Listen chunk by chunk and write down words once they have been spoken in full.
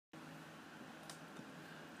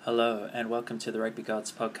Hello and welcome to the Rugby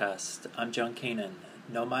Gods podcast. I'm John Keenan.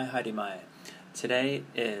 No mai haere mai. Today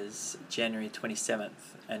is January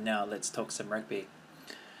 27th and now let's talk some rugby.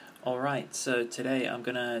 Alright, so today I'm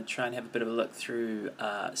going to try and have a bit of a look through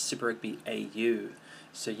Super Rugby AU.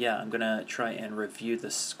 So I'm going to try and review the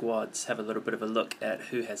squads, have a little bit of a look at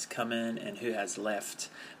who has come in and who has left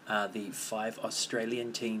the 5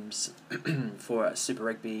 Australian teams for Super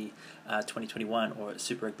Rugby 2021 or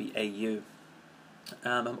Super Rugby AU.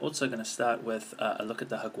 I'm also going to start with a look at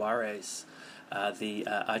the Jaguares, the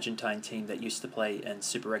Argentine team that used to play in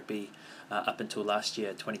Super Rugby up until last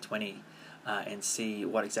year, 2020, and see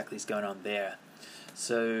what exactly is going on there.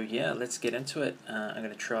 So let's get into it. I'm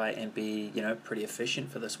going to try and be pretty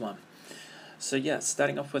efficient for this one. So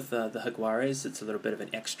starting off with the Jaguares, it's a little bit of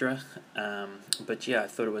an extra, but I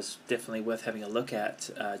thought it was definitely worth having a look at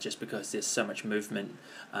just because there's so much movement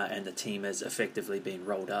and the team is effectively being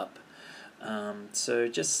rolled up. So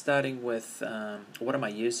just starting with what am I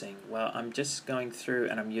using? Well, I'm just going through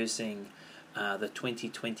and I'm using the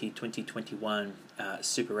 2020-2021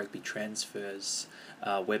 Super Rugby transfers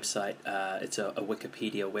website. It's a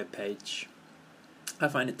Wikipedia webpage. I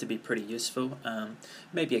find it to be pretty useful,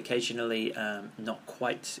 maybe occasionally not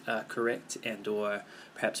quite correct and or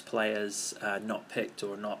perhaps players not picked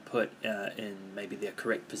or not put in maybe their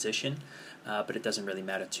correct position, but it doesn't really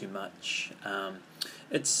matter too much.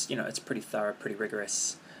 It's pretty thorough, pretty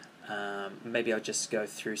rigorous. Maybe I'll just go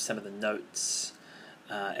through some of the notes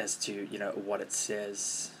as to what it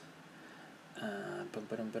says.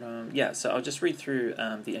 So I'll just read through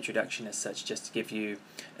the introduction as such, just to give you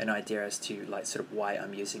an idea as to sort of why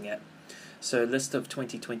I'm using it. So list of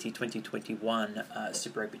 2020-2021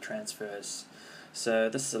 Super Rugby transfers. So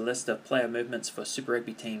this is a list of player movements for Super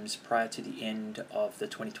Rugby teams prior to the end of the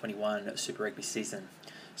 2021 Super Rugby season.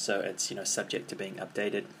 So it's subject to being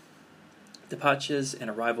updated. Departures and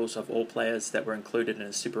arrivals of all players that were included in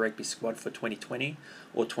a Super Rugby squad for 2020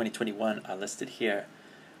 or 2021 are listed here,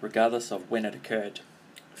 regardless of when it occurred.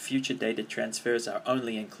 Future dated transfers are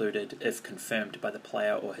only included if confirmed by the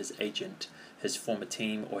player or his agent, his former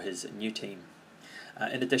team or his new team.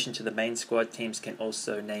 In addition to the main squad, teams can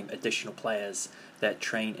also name additional players that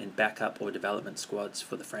train in backup or development squads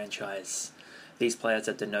for the franchise. These players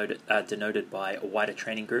are denoted by a wider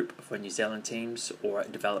training group for New Zealand teams or a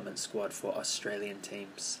development squad for Australian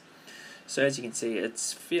teams. So as you can see,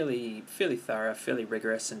 it's fairly thorough, fairly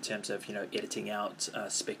rigorous in terms of editing out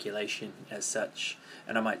speculation as such.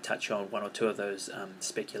 And I might touch on one or two of those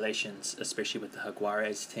speculations, especially with the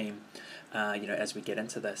Jaguares team, as we get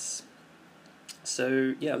into this.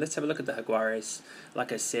 So let's have a look at the Jaguares.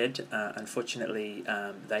 Like I said, unfortunately,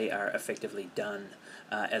 they are effectively done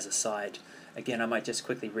as a side. Again, I might just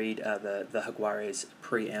quickly read the Jaguares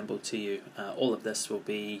preamble to you. All of this will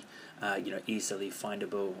be easily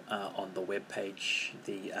findable on the webpage,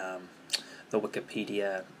 the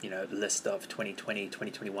Wikipedia list of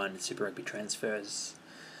 2020-2021 Super Rugby transfers.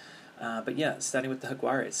 But starting with the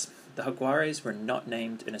Jaguares. The Jaguares were not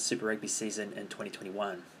named in a Super Rugby season in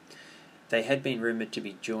 2021. They had been rumored to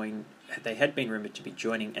be joining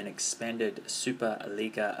an expanded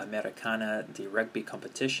Superliga Americana de Rugby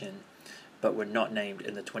competition, but were not named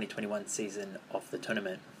in the 2021 season of the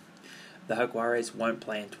tournament. The Jaguares won't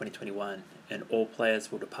play in 2021, and all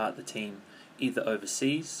players will depart the team either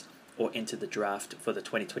overseas or enter the draft for the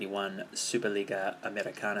 2021 Superliga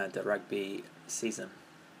Americana de Rugby season.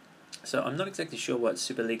 So I'm not exactly sure what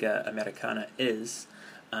Superliga Americana is.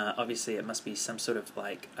 Obviously, it must be some sort of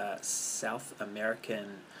South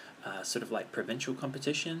American sort of provincial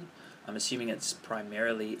competition. I'm assuming it's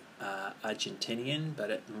primarily Argentinian, but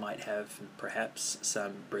it might have perhaps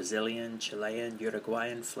some Brazilian, Chilean,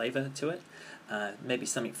 Uruguayan flavor to it. Maybe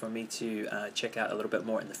something for me to check out a little bit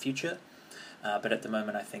more in the future. But at the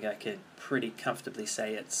moment, I think I could pretty comfortably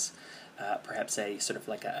say it's perhaps a sort of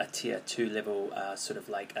a tier 2 level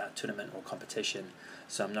tournament or competition.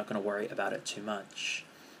 So I'm not going to worry about it too much.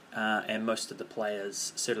 And most of the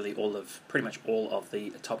players, certainly pretty much all of the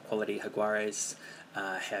top quality Jaguares,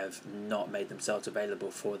 have not made themselves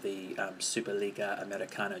available for the Superliga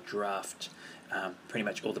Americana draft. Pretty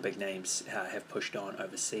much all the big names have pushed on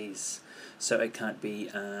overseas, so it can't be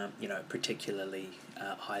particularly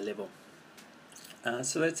high level.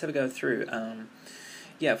 So let's have a go through.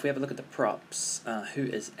 If we have a look at the props, who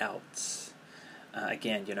is out?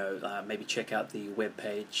 Again, maybe check out the web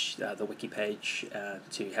page, the wiki page,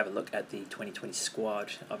 to have a look at the 2020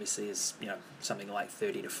 squad. Obviously, there's something like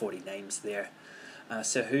 30 to 40 names there.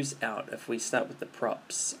 So who's out? If we start with the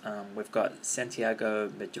props, we've got Santiago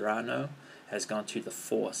Medrano has gone to the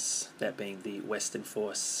Force, that being the Western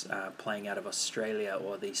Force, playing out of Australia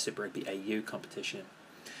or the Super Rugby AU competition.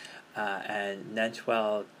 And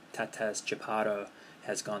Nantual Tatas Chaparro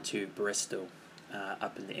has gone to Bristol,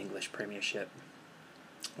 up in the English Premiership,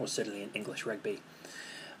 or certainly in English rugby.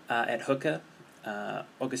 At hooker,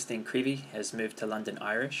 Augustine Creevy has moved to London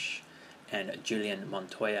Irish, and Julian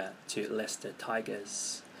Montoya to Leicester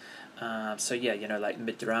Tigers. So yeah, like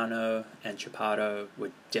Medrano and Chaparro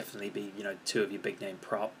would definitely be, two of your big name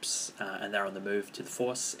props, and they're on the move to the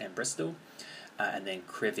Force and Bristol. And then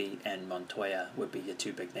Creevy and Montoya would be your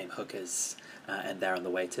two big name hookers, and they're on the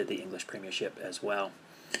way to the English Premiership as well.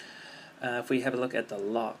 If we have a look at the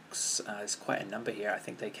locks, there's quite a number here. I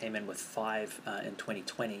think they came in with 5 in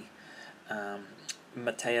 2020.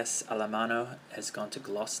 Mateus Alemano has gone to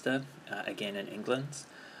Gloucester, again in England.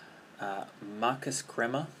 Marcus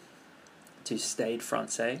Kremer to Stade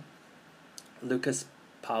Francais. Lucas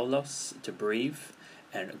Paulos to Brive,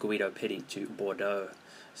 and Guido Pitti to Bordeaux.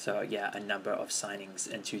 So yeah, a number of signings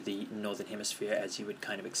into the Northern Hemisphere, as you would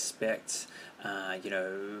kind of expect.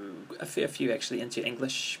 A fair few actually into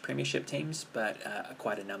English Premiership teams, but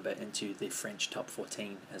quite a number into the French top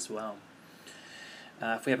 14 as well.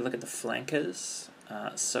 If we have a look at the flankers,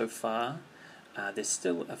 so far, there's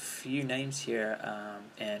still a few names here,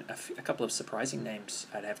 and a couple of surprising names,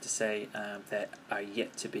 I'd have to say, that are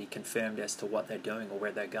yet to be confirmed as to what they're doing or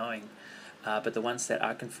where they're going. But the ones that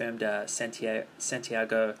are confirmed are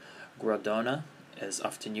Santiago Grodona is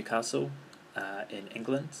off to Newcastle in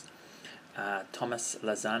England. Thomas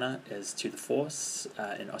Lozana is to the Force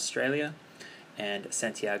in Australia. And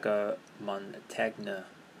Santiago Montagna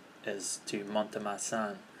is to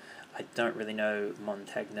Mont-de-Marsan. I don't really know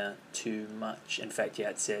Montagna too much. In fact,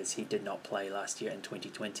 it says he did not play last year in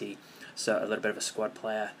 2020. So a little bit of a squad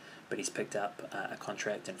player, but he's picked up a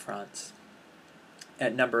contract in France.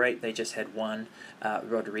 At number 8, they just had one,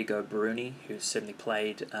 Rodrigo Bruni, who certainly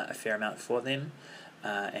played a fair amount for them,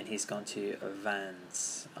 and he's gone to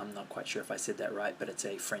Vannes. I'm not quite sure if I said that right, but it's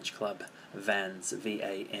a French club, Vannes,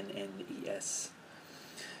 Vannes.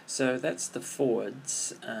 So that's the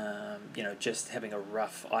forwards. Just having a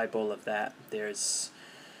rough eyeball of that, there's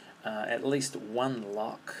at least one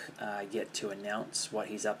lock yet to announce what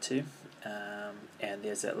he's up to. And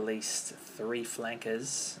there's at least 3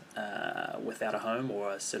 flankers without a home,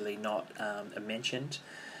 or certainly not mentioned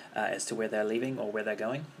as to where they're leaving or where they're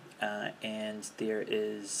going. And there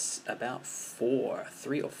is about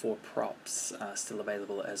 3 or 4 props still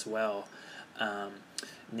available as well.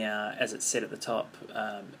 Now, as it said at the top,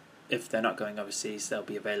 if they're not going overseas, they'll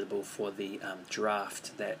be available for the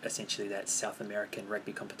draft, that South American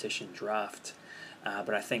rugby competition draft.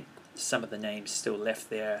 But I think some of the names still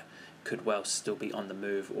left there could well still be on the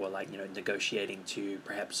move, or negotiating to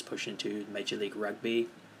perhaps push into Major League Rugby,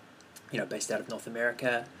 based out of North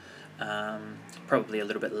America. Probably a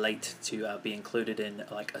little bit late to be included in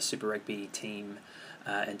a Super Rugby team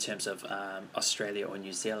in terms of Australia or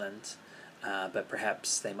New Zealand, but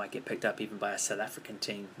perhaps they might get picked up even by a South African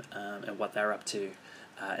team, and what they're up to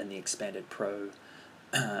in the expanded Pro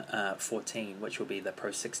 14, which will be the Pro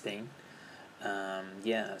 16.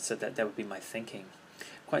 So that would be my thinking.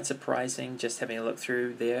 Quite surprising, just having a look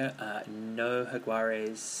through there. No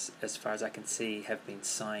Jaguares, as far as I can see, have been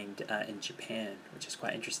signed in Japan, which is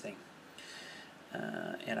quite interesting.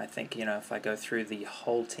 And I think, if I go through the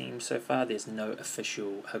whole team so far, there's no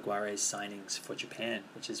official Jaguares signings for Japan,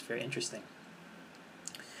 which is very interesting.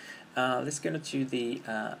 Let's go to the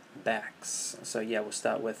backs. So we'll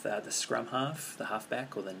start with the scrum half, the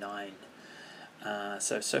halfback, or the 9.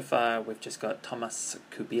 So far we've just got Thomas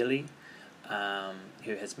Kubili,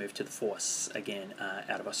 who has moved to the Force again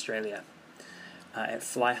out of Australia. At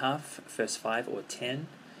fly half, first 5 or 10,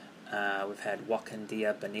 we've had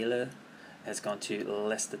Wakandia Banila has gone to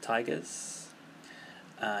Leicester Tigers,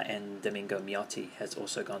 and Domingo Miotti has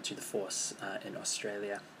also gone to the Force in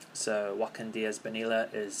Australia. So Wakandia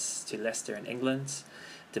Banila is to Leicester in England,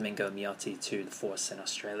 Domingo Miotti to the Force in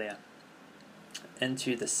Australia.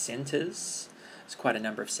 Into the centres, there's quite a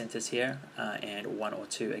number of centres here, and 1 or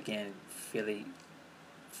 2 again fairly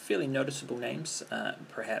noticeable names,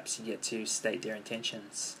 perhaps yet to state their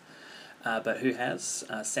intentions. But who has?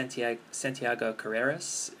 Santiago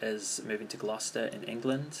Carreras is moving to Gloucester in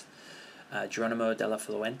England. Geronimo de la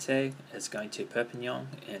Fuente is going to Perpignan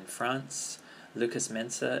in France. Lucas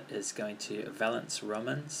Mensah is going to Valence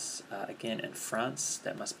Romans, again in France.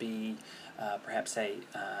 That must be perhaps a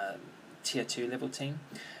Tier 2 level team.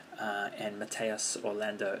 And Mateus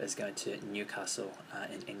Orlando is going to Newcastle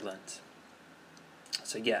in England.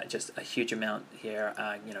 So yeah, just a huge amount here,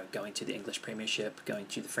 going to the English Premiership, going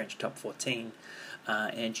to the French top 14,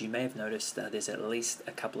 and you may have noticed there's at least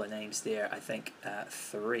a couple of names there, I think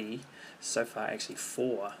 3 so far, actually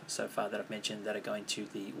 4 so far that I've mentioned that are going to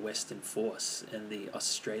the Western Force in the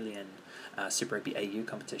Australian Super Rugby AU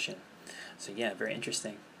competition. So yeah, very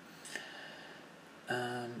interesting.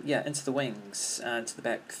 Into the wings, into the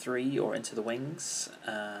back 3 or into the wings.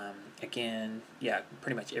 Again,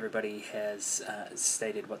 pretty much everybody has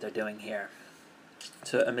stated what they're doing here.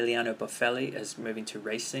 So Emiliano Boffelli is moving to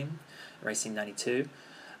Racing 92.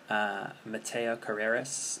 Mateo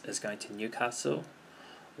Carreras is going to Newcastle.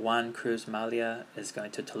 Juan Cruz Malia is going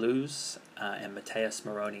to Toulouse, and Mateus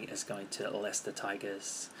Moroni is going to Leicester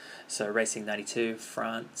Tigers. So Racing 92,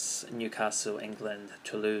 France, Newcastle, England,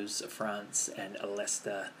 Toulouse, France, and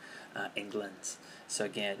Leicester, England. So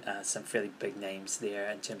again, some fairly big names there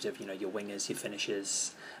in terms of your wingers, your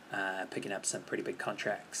finishers, picking up some pretty big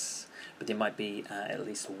contracts. But there might be at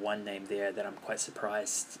least one name there that I'm quite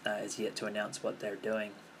surprised is yet to announce what they're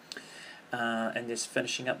doing. And just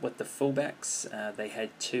finishing up with the fullbacks, they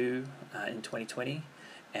had 2 in 2020,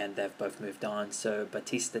 and they've both moved on. So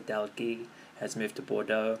Batista Dalgui has moved to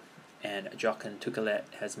Bordeaux, and Jochen Tukelet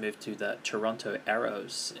has moved to the Toronto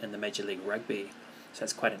Arrows in the Major League Rugby. So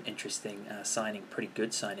that's quite an interesting signing, pretty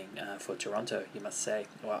good signing for Toronto, you must say,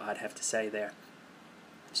 or I'd have to say there.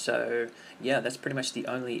 So yeah, that's pretty much the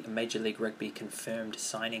only Major League Rugby confirmed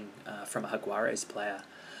signing from a Jaguares player.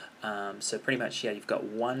 So pretty much, you've got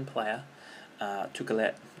one player,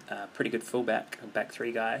 Tukelet, pretty good fullback, back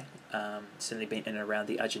 3 guy, certainly been in and around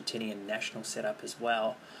the Argentinian national setup as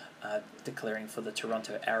well, declaring for the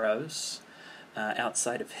Toronto Arrows.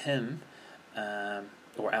 Outside of him,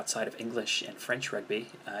 or outside of English and French rugby,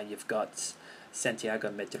 you've got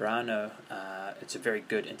Santiago Medrano. It's a very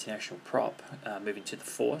good international prop, moving to the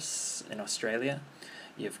Force in Australia.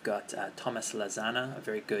 You've got Thomas Lazana, a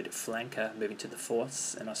very good flanker, moving to the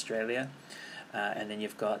Force in Australia. And then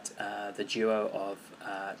you've got the duo of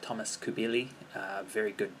Thomas Kubili,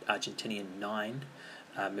 very good Argentinian 9,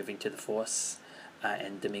 moving to the Force,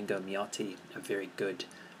 and Domingo Miotti, a very good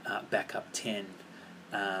backup 10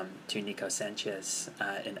 to Nico Sanchez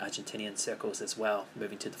in Argentinian circles as well,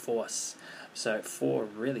 moving to the Force. So 4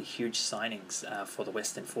 really huge signings for the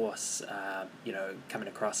Western Force, coming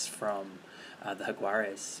across from the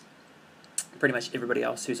Jaguares. Pretty much everybody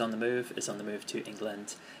else who's on the move is on the move to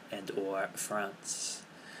England and or France.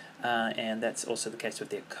 And that's also the case with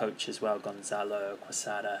their coach as well, Gonzalo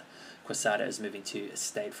Quesada. Quesada is moving to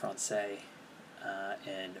Stade Francais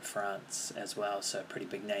in France as well, so pretty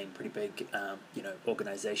big name, pretty big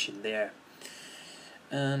organisation there.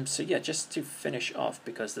 Just to finish off,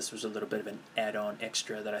 because this was a little bit of an add-on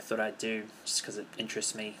extra that I thought I'd do, just because it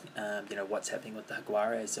interests me, what's happening with the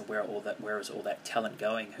Jaguares and where is all that talent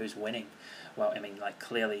going, who's winning? Well, I mean,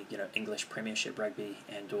 clearly, English Premiership rugby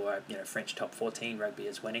and or French top 14 rugby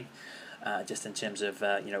is winning, just in terms of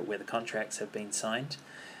where the contracts have been signed.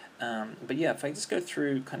 If I just go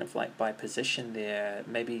through kind of by position there,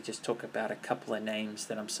 maybe just talk about a couple of names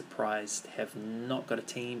that I'm surprised have not got a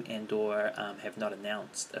team and or have not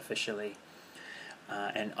announced officially.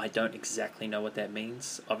 And I don't exactly know what that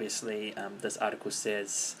means. Obviously, this article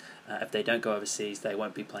says if they don't go overseas, they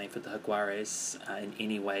won't be playing for the Jaguares in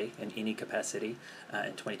any way, in any capacity,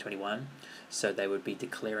 in 2021. So they would be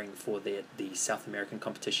declaring for the South American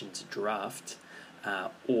competitions draft.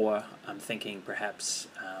 Or I'm thinking perhaps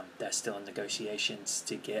they're still in negotiations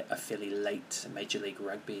to get a fairly late Major League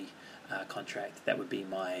Rugby contract. That would be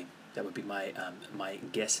my my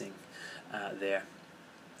guessing there.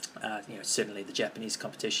 Certainly the Japanese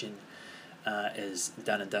competition is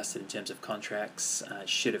done and dusted in terms of contracts.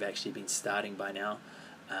 Should have actually been starting by now.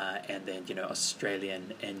 And then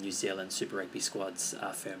Australian and New Zealand Super Rugby squads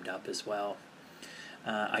are firmed up as well.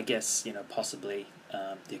 I guess possibly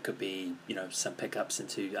there could be some pickups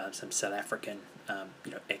into some South African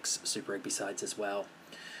ex Super Rugby sides as well,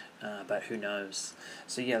 but who knows?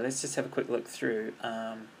 So let's just have a quick look through.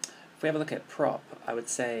 If we have a look at prop, I would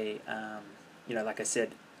say like I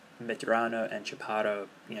said, Medrano and Chaparro,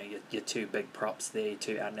 your 2 big props there,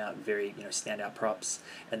 2 out and out very standout props,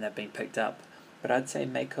 and they've been picked up. But I'd say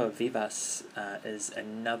Mako Vivas is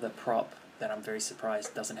another prop that I'm very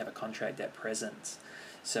surprised doesn't have a contract at present.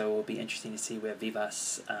 So it will be interesting to see where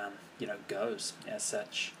Vivas, goes as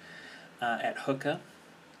such. At hooker,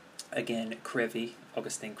 again,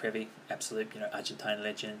 Augustin Crevi, absolute, Argentine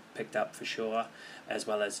legend, picked up for sure, as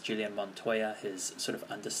well as Julian Montoya, his sort of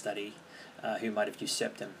understudy, who might have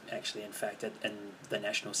usurped him, actually, in fact, in the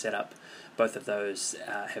national setup. Both of those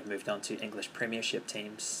have moved on to English Premiership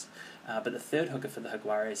teams. But the third hooker for the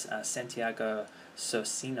Jaguares, Santiago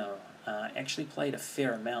Socino, actually played a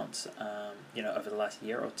fair amount, over the last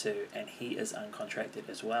year or two, and he is uncontracted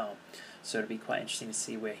as well. So it'll be quite interesting to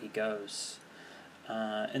see where he goes.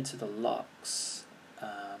 Into the locks,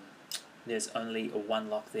 there's only one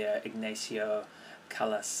lock there, Ignacio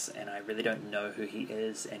Callas, and I really don't know who he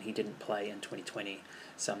is, and he didn't play in 2020,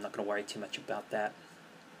 so I'm not going to worry too much about that.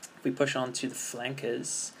 If we push on to the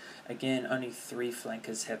flankers, again, only 3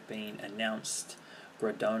 flankers have been announced: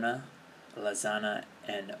 Gradona, Lozana,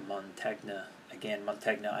 and Montagna. Again,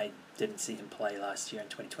 Montagna, I didn't see him play last year in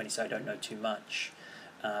 2020, so I don't know too much.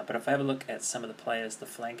 But if I have a look at some of the players, the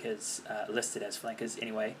flankers, listed as flankers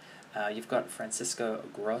anyway, you've got Francisco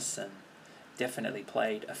Grossen, definitely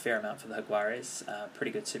played a fair amount for the Jaguares,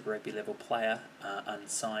 pretty good Super Rugby level player,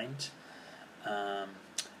 unsigned.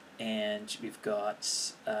 And we've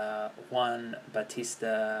got Juan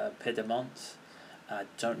Batista Pedamont,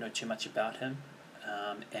 don't know too much about him.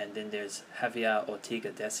 And then there's Javier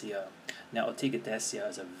Ortega Decio. Now, Ortega Decio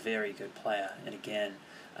is a very good player, and again,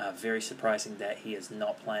 very surprising that he is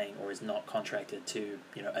not playing or is not contracted to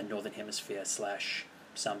a Northern Hemisphere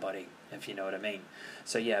 / somebody, if you know what I mean.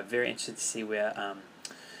 So yeah, very interested to see where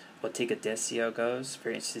Ortega Decio goes,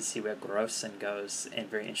 very interested to see where Grossen goes, and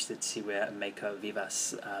very interested to see where Mako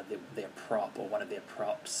Vivas, their prop, or one of their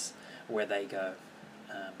props, where they go.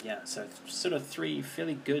 So sort of 3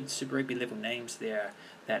 fairly good Super Rugby level names there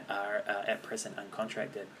that are at present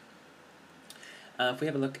uncontracted. If we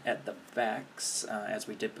have a look at the backs, as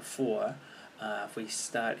we did before, if we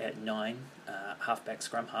start at 9, halfback,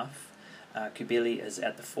 scrum half, Kubili is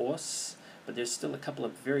at the force, but there's still a couple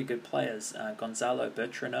of very good players, Gonzalo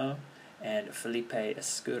Bertrano and Felipe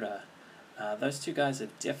Escura. Those 2 guys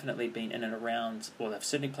have definitely been in and around, well, they've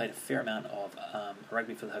certainly played a fair amount of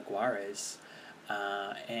rugby for the Jaguares,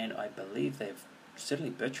 and I believe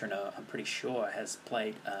certainly Bertrano, I'm pretty sure, has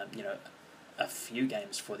played, a few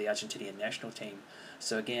games for the Argentinian national team.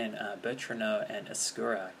 So again, Bertrano and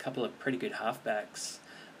Escura, a couple of pretty good halfbacks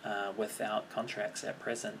without contracts at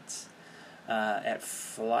present. At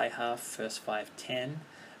fly half, first 5'10",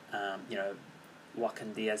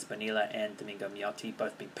 Joaquin Diaz Bonilla and Domingo Miotti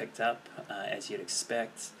both been picked up, as you'd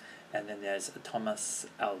expect. And then there's Thomas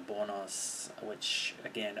Albornoz, which,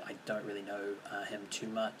 again, I don't really know him too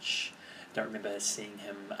much. Don't remember seeing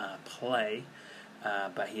him play,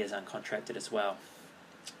 but he is uncontracted as well.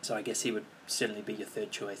 So I guess he would certainly be your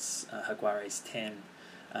third choice. Jaguares 10,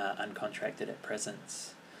 uncontracted at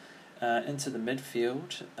present. Into the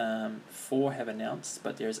midfield, 4 have announced,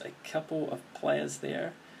 but there's a couple of players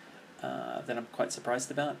there that I'm quite surprised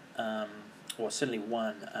about. Or certainly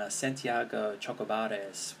one, Santiago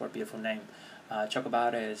Chocobares, what a beautiful name.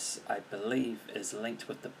 Chocobares, I believe, is linked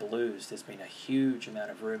with the Blues. There's been a huge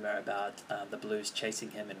amount of rumour about the Blues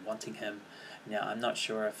chasing him and wanting him. Now, I'm not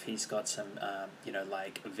sure if he's got some,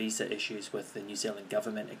 visa issues with the New Zealand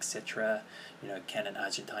government, etc. Can an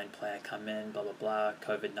Argentine player come in, blah, blah, blah,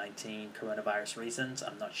 COVID-19, coronavirus reasons?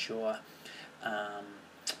 I'm not sure.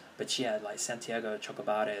 But yeah, like Santiago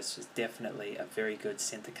Chocobares is definitely a very good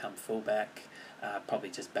centre-come fullback,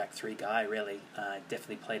 probably just back 3 guy, really.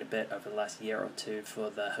 Definitely played a bit over the last year or 2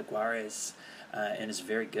 for the Jaguares, and is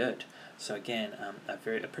very good. So again, a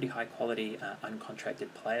pretty high-quality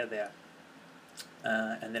uncontracted player there.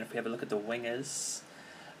 And then if we have a look at the wingers,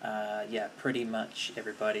 pretty much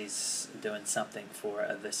everybody's doing something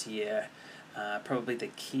for this year. Probably the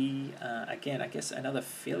key, again, I guess another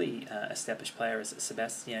fairly established player is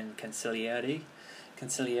Sebastian Cancellieri.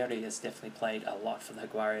 Cancellieri has definitely played a lot for the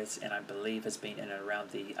Jaguares, and I believe has been in and around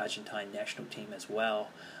the Argentine national team as well.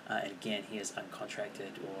 And again, he is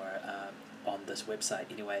uncontracted, or on this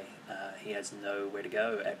website anyway. He has nowhere to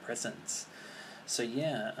go at present. So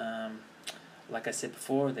yeah, like I said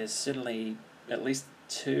before, there's certainly at least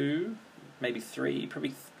 2, maybe 3,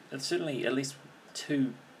 certainly at least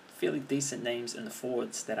 2 fairly decent names in the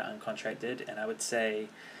forwards that are uncontracted, and I would say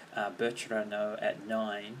Bertrano at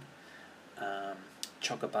 9,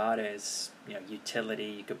 Chocobares, utility,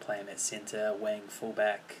 you could play him at centre, wing,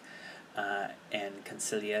 fullback, and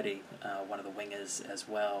Cancellieri, one of the wingers as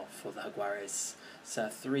well for the Jaguares. So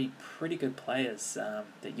 3 pretty good players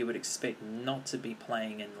that you would expect not to be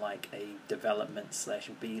playing in like a development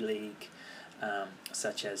 / B league,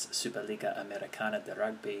 such as Superliga Americana de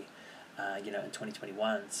Rugby, in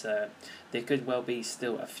 2021. So there could well be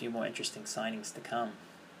still a few more interesting signings to come.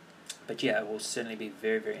 But yeah, it will certainly be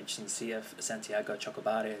very, very interesting to see if Santiago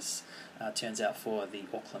Chocobares turns out for the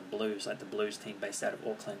Auckland Blues, like the Blues team based out of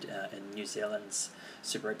Auckland in New Zealand's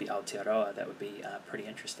Super Rugby Aotearoa. That would be pretty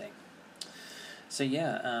interesting. So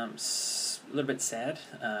yeah, little bit sad.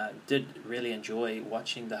 Did really enjoy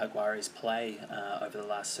watching the Jaguares play over the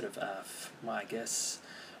last sort of, well, I guess,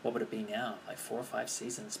 what would it be now? Like 4 or 5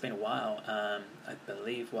 seasons. It's been a while. I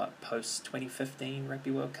believe, post 2015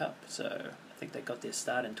 Rugby World Cup. So I think they got their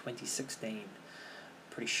start in 2016.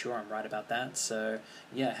 Pretty sure I'm right about that. So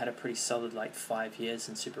yeah, had a pretty solid 5 years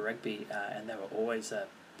in Super Rugby, and they were always a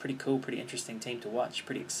pretty cool, pretty interesting team to watch.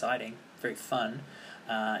 Pretty exciting, very fun.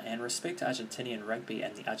 And respect to Argentinian rugby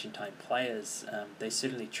and the Argentine players, they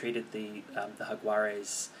certainly treated the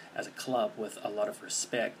Jaguares as a club with a lot of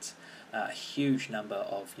respect. A huge number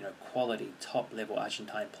of quality top level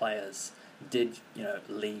Argentine players did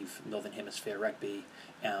leave Northern Hemisphere rugby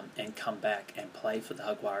and come back and play for the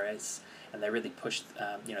Jaguares, and they really pushed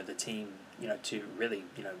the team to really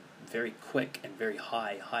very quick and very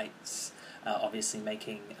high heights. Obviously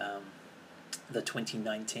making the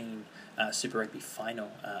 2019 Super Rugby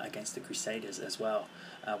final against the Crusaders as well.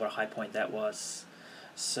 What a high point that was.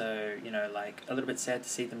 So a little bit sad to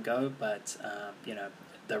see them go, but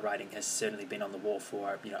the writing has certainly been on the wall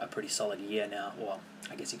for a pretty solid year now. Well,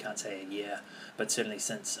 I guess you can't say a year, but certainly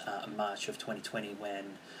since March of 2020,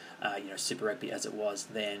 when Super Rugby as it was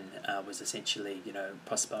then was essentially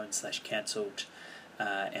postponed / cancelled.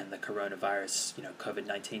 And the coronavirus,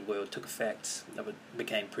 COVID-19 world took effect. It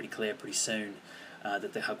became pretty clear pretty soon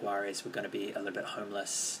that the Jaguares were going to be a little bit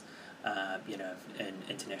homeless, in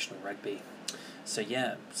international rugby. So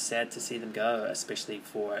yeah, sad to see them go, especially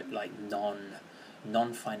for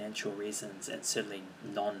non-financial reasons and certainly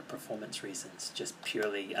non-performance reasons. Just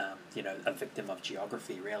purely, a victim of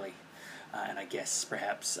geography, really. And I guess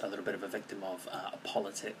perhaps a little bit of a victim of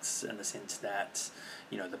politics, in the sense that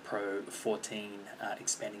the Pro 14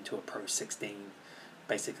 expanding to a Pro 16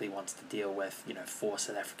 basically wants to deal with 4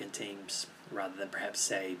 South African teams rather than perhaps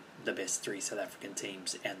say the best 3 South African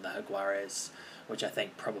teams and the Jaguares, which I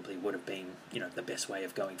think probably would have been the best way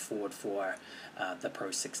of going forward for the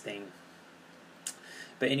Pro 16.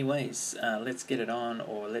 But anyways, let's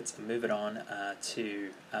let's move it on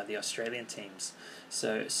to the Australian teams.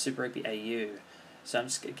 So Super Rugby AU. So I'm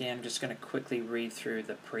just going to quickly read through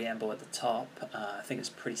the preamble at the top. I think it's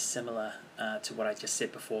pretty similar to what I just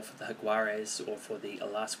said before for the Jaguares, or for the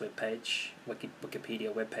last webpage,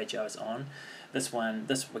 Wikipedia webpage I was on. This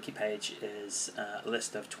wiki page is a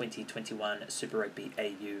list of 2021 Super Rugby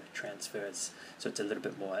AU transfers, so it's a little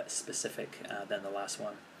bit more specific than the last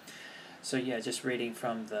one. So yeah, just reading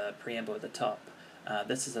from the preamble at the top.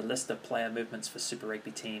 This is a list of player movements for Super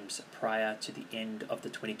Rugby teams prior to the end of the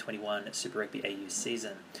 2021 Super Rugby AU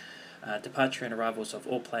season. Departure and arrivals of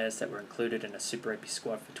all players that were included in a Super Rugby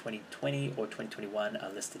squad for 2020 or 2021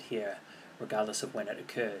 are listed here, regardless of when it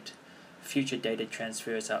occurred. Future dated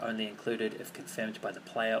transfers are only included if confirmed by the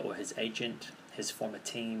player or his agent, his former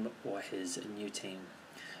team, or his new team.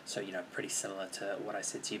 So, pretty similar to what I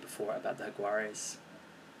said to you before about the Jaguares.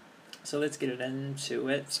 So let's get into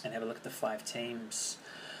it and have a look at the 5 teams.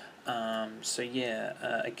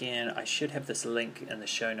 Again, I should have this link in the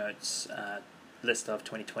show notes, list of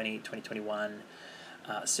 2020, 2021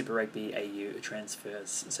 Super Rugby AU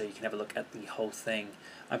transfers, so you can have a look at the whole thing.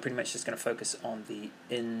 I'm pretty much just going to focus on the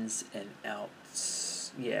ins and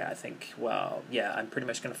outs. I'm pretty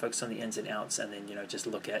much going to focus on the ins and outs, and then, just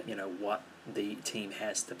look at, what the team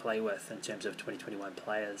has to play with in terms of 2021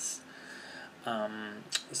 players.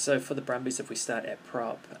 So for the Brumbies, if we start at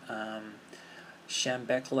prop,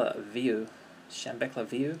 Shambekla Viu,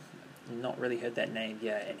 not really heard that name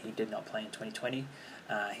yet, and he did not play in 2020.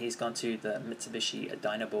 He's gone to the Mitsubishi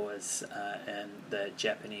Dynaboars in the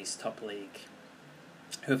Japanese top league.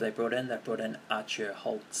 Who have they brought in? They've brought in Archer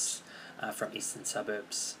Holtz from Eastern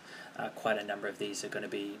Suburbs. Quite a number of these are going to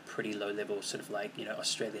be pretty low level, sort of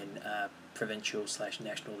Australian provincial /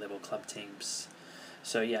 national level club teams.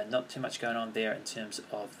 So yeah, not too much going on there in terms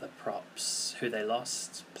of the props. Who they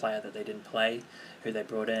lost, player that they didn't play, who they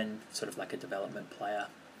brought in, sort of like a development player.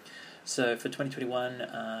 So for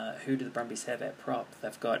 2021, who do the Brumbies have at prop?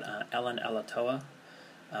 They've got Alan Alatoa,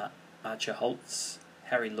 Archer Holtz,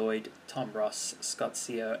 Harry Lloyd, Tom Ross, Scott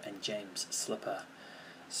Seo, and James Slipper.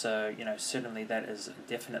 So, certainly that is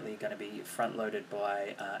definitely going to be front-loaded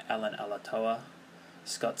by Alan Alatoa,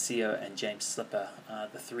 Scott Seo, and James Slipper.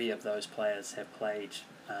 The 3 of those players have played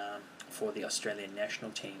for the Australian national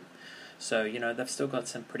team. So, they've still got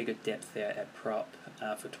some pretty good depth there at prop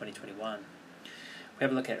for 2021. We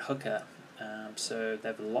have a look at hooker. So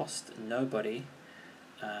they've lost nobody,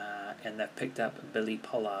 and they've picked up Billy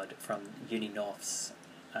Pollard from Uni Norths.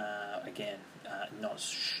 Again, not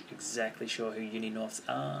exactly sure who Uni Norths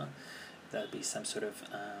are. That would be some sort of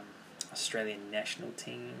Australian national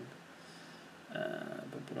team.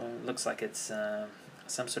 Looks like it's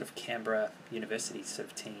some sort of Canberra University sort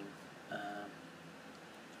of team.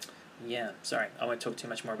 Yeah, sorry, I won't talk too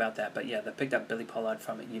much more about that, but yeah, they picked up Billy Pollard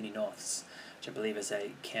from Uni Norths, which I believe is a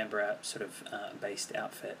Canberra sort of based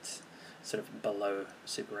outfit, sort of below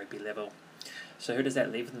Super Rugby level. So who does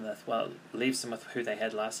that leave them with? Well, it leaves them with who they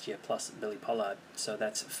had last year plus Billy Pollard. So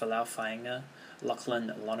that's Falau Fainga,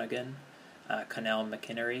 Lachlan Lonergan, Cornell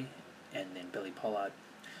McInnery, and then Billy Pollard.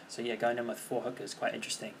 So yeah, going in with 4 hookers, quite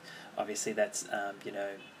interesting. Obviously that's,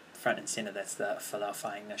 front and centre, that's the Falau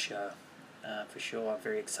Fainga show. For sure,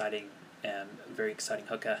 very exciting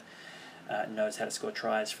hooker. Knows how to score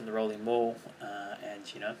tries from the rolling maul, and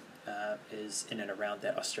is in and around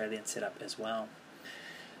that Australian setup as well.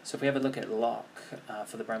 So if we have a look at lock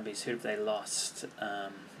for the Brumbies, who have they lost?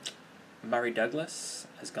 Murray Douglas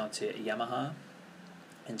has gone to Yamaha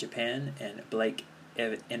in Japan, and Blake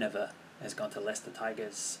Eneva has gone to Leicester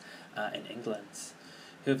Tigers in England.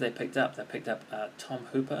 Who have they picked up? They picked up Tom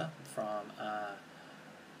Hooper from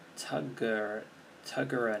Tuggeranong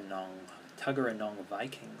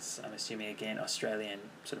Vikings. I'm assuming again Australian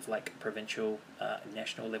sort of like provincial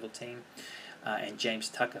national level team, and James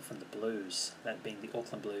Tucker from the Blues, that being the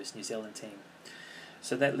Auckland Blues New Zealand team.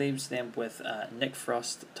 So that leaves them with Nick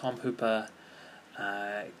Frost, Tom Hooper,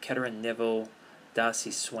 Cameron Neville,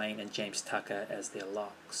 Darcy Swain, and James Tucker as their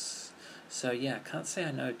locks. So yeah, I can't say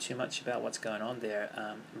I know too much about what's going on there.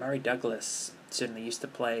 Murray Douglas certainly used to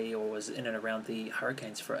play or was in and around the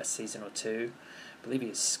Hurricanes for a season or two. I believe he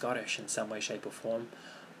is Scottish in some way, shape or form,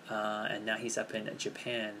 and now he's up in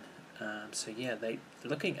Japan. So yeah, they're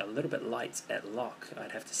looking a little bit light at lock,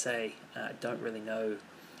 I'd have to say. Don't really know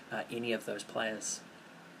any of those players,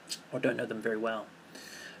 or don't know them very well.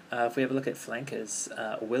 If we have a look at flankers,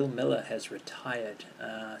 Will Miller has retired.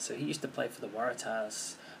 So he used to play for the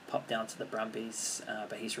Waratahs, popped down to the Brumbies,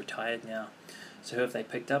 but he's retired now. So who have they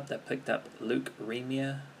picked up? They picked up Luke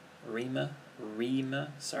Reimer,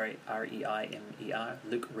 R-E-I-M-E-R,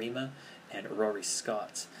 Luke Reimer, and Rory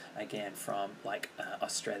Scott, again from like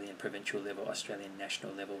Australian provincial level, Australian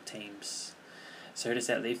national level teams. So who does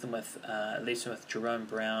that leave them with? It leaves them with Jerome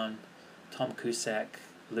Brown, Tom Cusack,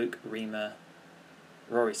 Luke Reimer,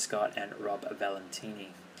 Rory Scott, and Rob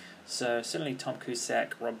Valentini. So certainly Tom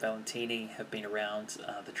Cusack, Rob Valentini have been around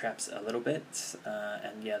the traps a little bit,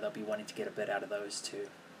 and yeah, they'll be wanting to get a bit out of those too.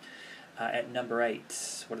 At number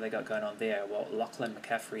 8, what do they got going on there? Well, Lachlan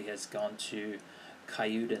McCaffrey has gone to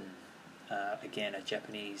Kyuden, again a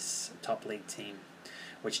Japanese top league team,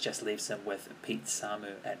 which just leaves them with Pete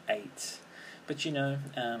Samu at 8. But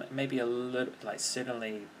maybe a little, like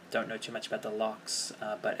certainly don't know too much about the locks,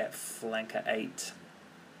 but at flanker 8,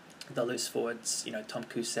 the loose forwards, Tom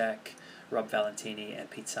Cusack, Rob Valentini, and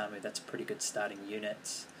Pete Samu, that's a pretty good starting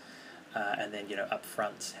unit. And then, up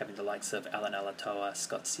front, having the likes of Alan Alatoa,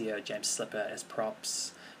 Scott Seo, James Slipper as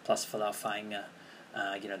props, plus Falau Fainga,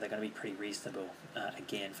 they're going to be pretty reasonable,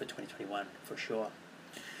 again, for 2021, for sure.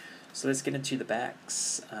 So let's get into the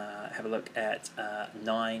backs. Have a look at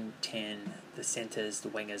 9, 10, the centres, the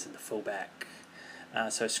wingers, and the fullback.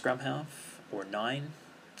 So scrum half, or 9,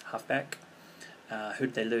 halfback. Who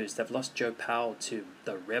did they lose? They've lost Joe Powell to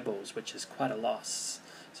the Rebels, which is quite a loss.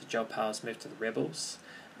 So Joe Powell's moved to the Rebels.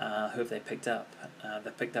 Who have they picked up?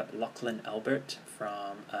 They picked up Lachlan Albert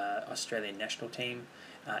from Australian national team,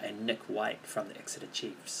 and Nick White from the Exeter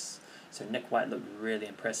Chiefs. So Nick White looked really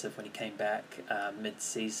impressive when he came back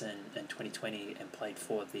mid-season in 2020 and played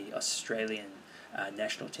for the Australian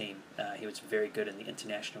national team. He was very good in the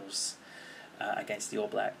internationals against the All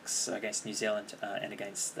Blacks, against New Zealand, and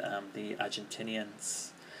against the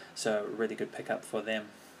Argentinians. So really good pickup for them.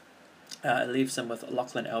 It leaves them with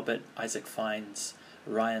Lachlan Albert, Isaac Fines,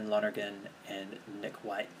 Ryan Lonergan, and Nick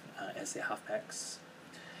White as their halfbacks.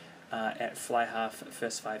 At fly half,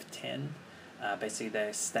 first 5-10, basically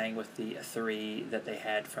they're staying with the 3 that they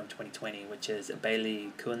had from 2020, which is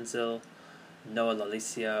Bailey Kunzel, Noah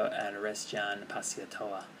Lalicio, and Resjan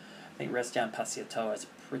Pasiatoa. I think Resjan Pasiatoa is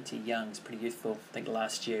pretty young, he's pretty youthful. I think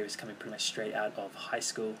last year he was coming pretty much straight out of high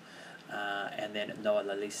school. And then Noah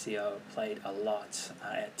Lalicio played a lot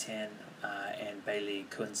at 10, and Bailey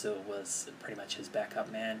Kunzel was pretty much his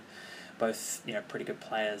backup man. Both, pretty good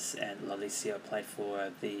players, and Lalicio played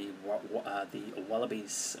for the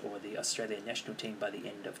Wallabies, or the Australian national team, by the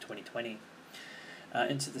end of 2020.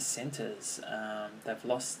 Into the centres, they've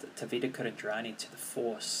lost Tavita Kuridrani to the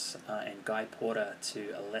Force, and Guy Porter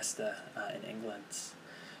to Leicester in England.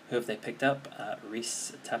 Who have they picked up?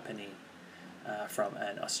 Reece Tapani from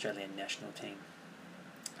an Australian national team.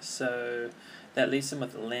 So that leaves them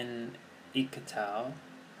with Len Ikatau.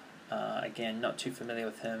 Again, not too familiar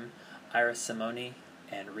with him. Ira Simoni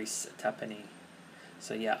and Reece Tapani.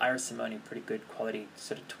 So yeah, Ira Simone, pretty good quality,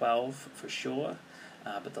 sort of 12 for sure.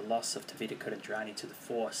 But the loss of Tavita Kurandrani to the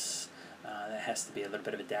Force, that has to be a little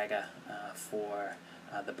bit of a dagger for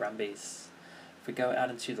the Brumbies. If we go out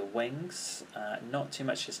into the wings, not too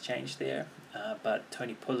much has changed there, but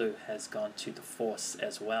Tony Pulu has gone to the Force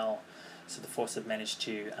as well. So the Force have managed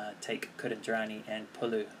to take Kurandrani and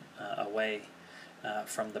Pulu away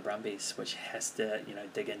from the Brumbies, which has to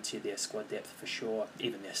dig into their squad depth for sure,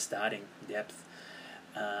 even their starting depth.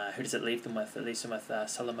 Who does it leave them with? It leaves them with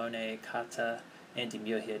Solomone Kata, Andy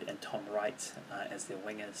Muirhead, and Tom Wright as their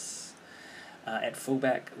wingers. At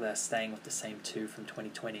fullback, they're staying with the same two from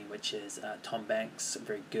 2020, which is Tom Banks,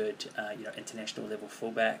 very good, international level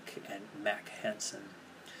fullback, and Mac Hansen.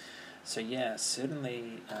 So yeah,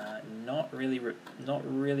 certainly not really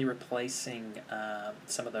replacing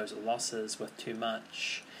some of those losses with too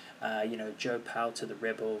much. Joe Powell to the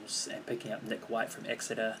Rebels and picking up Nick White from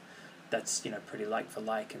Exeter. That's pretty like for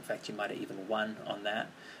like. In fact, you might have even won on that.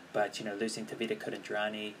 But losing Tavita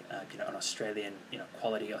Kurandrani, an Australian,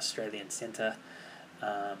 quality Australian centre,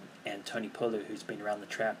 and Tony Pulu, who's been around the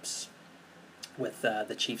traps with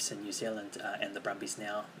the Chiefs in New Zealand and the Brumbies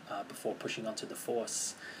now, before pushing onto the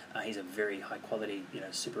Force. He's a very high quality,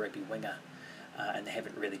 Super Rugby winger, and they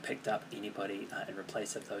haven't really picked up anybody in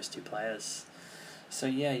replace of those two players. So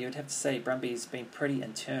yeah, you would have to say Brumbies been pretty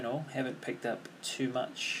internal, haven't picked up too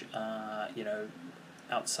much,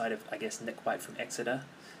 outside of, I guess, Nick White from Exeter,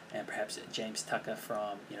 and perhaps James Tucker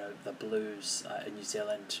from, the Blues in New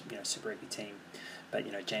Zealand, Super Rugby team. But,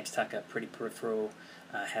 James Tucker, pretty peripheral,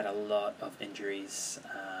 had a lot of injuries,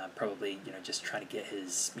 probably, just trying to get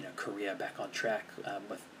his, career back on track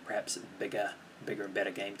with perhaps bigger and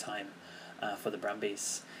better game time for the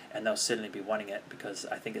Brumbies. And they'll certainly be wanting it because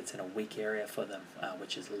I think it's in a weak area for them,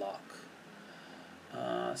 which is lock.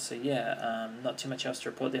 So yeah, not too much else to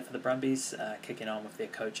report there for the Brumbies. Kicking on with their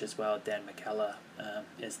coach as well, Dan McKellar,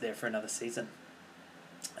 is there for another season,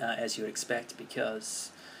 as you would expect,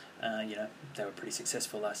 because they were pretty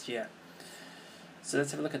successful last year. So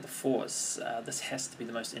let's have a look at the Force. This has to be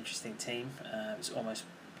the most interesting team. It's almost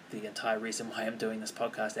the entire reason why I'm doing this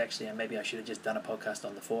podcast, actually, and maybe I should have just done a podcast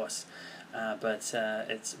on the Force. But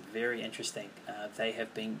it's very interesting. They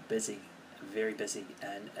have been busy, very busy,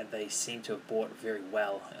 and they seem to have bought very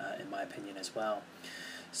well, in my opinion, as well.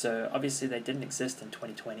 So obviously they didn't exist in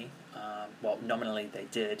 2020. Well, nominally they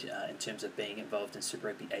did in terms of being involved in Super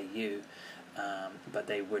Rugby AU, but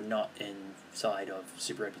they were not inside of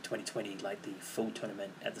Super Rugby 2020, like the full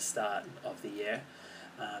tournament at the start of the year.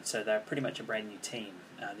 So they're pretty much a brand new team.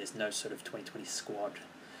 There's no sort of 2020 squad.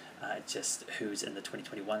 It's just who's in the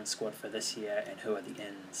 2021 squad for this year and who are the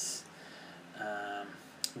ins.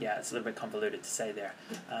 Yeah, it's a little bit convoluted to say there.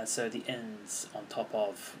 So the ins on top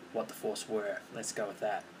of what the Force were, let's go with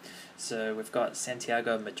that. So we've got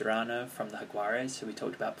Santiago Medrano from the Jaguares, who we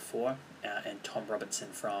talked about before, and Tom Robertson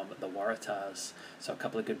from the Waratahs. So a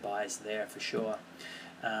couple of good buys there for sure.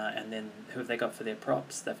 And then who have they got for their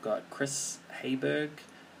props? They've got Chris Hayberg,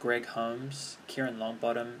 Greg Holmes, Kieran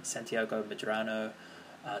Longbottom, Santiago Medrano,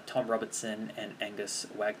 Tom Robertson, and Angus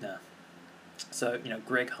Wagner. So,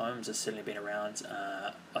 Greg Holmes has certainly been around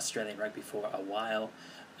Australian rugby for a while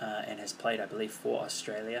and has played, I believe, for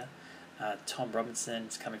Australia. Tom Robinson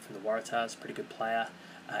is coming from the Waratahs, pretty good player,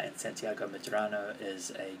 and Santiago Medrano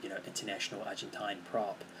is a international Argentine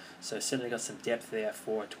prop. So certainly got some depth there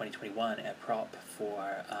for 2021 at prop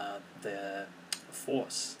for the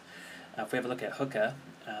Force. If we have a look at hooker,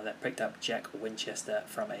 they picked up Jack Winchester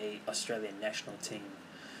from a Australian national team.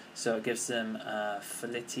 So it gives them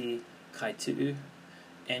Feleti Kaitu'u,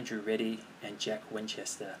 Andrew Reddy, and Jack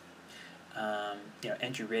Winchester.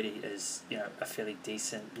 Andrew Reddy is a fairly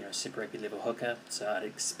decent Super Rugby level hooker, so I'd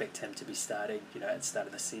expect him to be starting at the start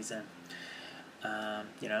of the season.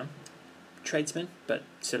 Tradesman, but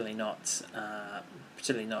certainly not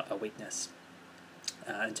a weakness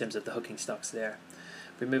in terms of the hooking stocks there.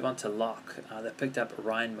 If we move on to lock, they picked up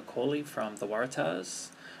Ryan McCauley from the Waratahs,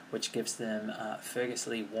 which gives them Fergus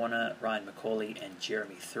Lee Warner, Ryan McCauley, and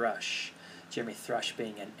Jeremy Thrush. Jeremy Thrush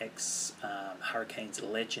being an ex-Hurricanes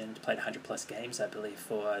legend, played 100 plus games, I believe,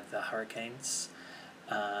 for the Hurricanes,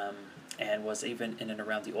 and was even in and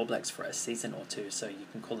around the All Blacks for a season or two, so you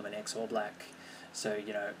can call him an ex-All Black. So,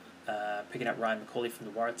 picking up Ryan McCauley from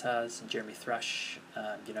the Waratahs and Jeremy Thrush,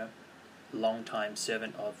 long-time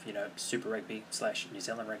servant of, Super Rugby / New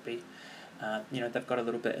Zealand Rugby. They've got a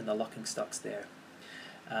little bit in the locking stocks there.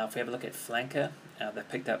 If we have a look at flanker, they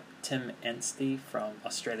picked up Tim Anstey from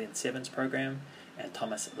Australian Sevens program and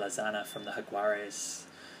Thomas Lazana from the Jaguares.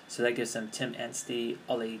 So that gives them Tim Anstey,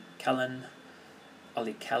 Ollie Cullen,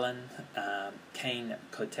 Ollie Callan, Kane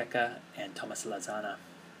Koteka, and Thomas Lazana.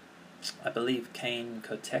 I believe Kane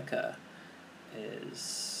Koteka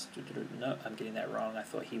is... No, I'm getting that wrong. I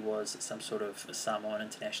thought he was some sort of Samoan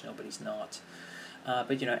international, but he's not.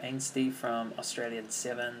 But Ainsley from Australian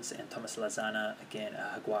Sevens and Thomas Lazana, again,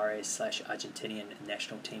 a Jaguares/Argentinian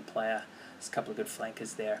national team player. There's a couple of good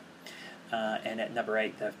flankers there. And at number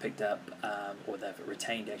 8, they've picked up, or they've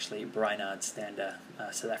retained actually, Brainard Stander,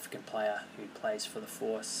 a South African player who plays for the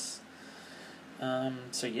Force.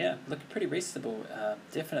 So yeah, looking pretty reasonable.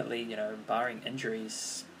 Definitely, barring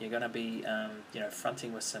injuries, you're going to be,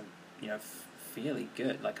 fronting with some, fairly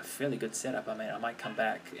good, like a fairly good setup. I mean, I might come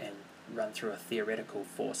back and run through a theoretical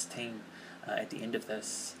Force team at the end of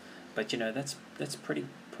this, but that's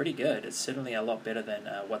pretty good. It's certainly a lot better than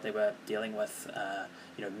what they were dealing with,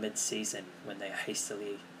 mid-season when they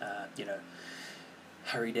hastily,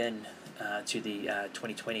 hurried in to the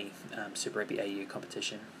 2020 Super Rugby AU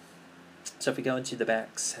competition. So if we go into the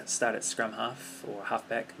backs, start at scrum half or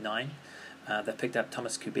halfback 9. They picked up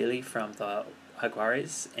Thomas Kubeli from the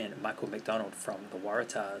Jaguares and Michael McDonald from the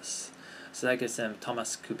Waratahs. So that gives them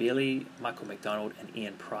Thomas Kubeli, Michael McDonald, and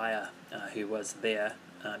Ian Pryor, who was there,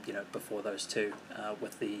 before those two,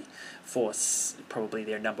 with the Force probably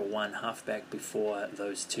their number 1 halfback before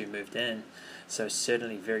those two moved in. So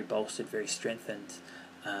certainly very bolstered, very strengthened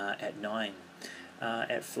at 9.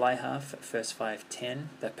 At fly half, first 5-10,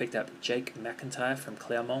 they picked up Jake McIntyre from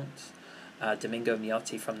Claremont, Domingo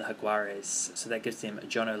Miotti from the Jaguares. So that gives them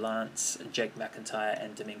Jono Lance, Jake McIntyre,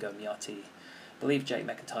 and Domingo Miotti. I believe Jake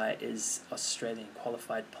McIntyre is Australian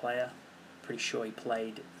qualified player. Pretty sure he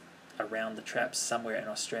played around the traps somewhere in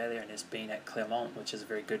Australia and has been at Claremont, which is a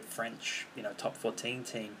very good French, top 14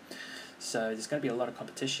 team. So there's going to be a lot of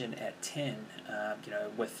competition at 10,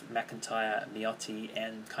 with McIntyre, Miotti,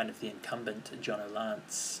 and kind of the incumbent Jono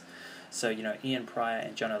Lance. So, Ian Pryor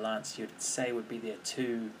and Jono Lance, you'd say, would be their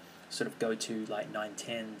two sort of go-to like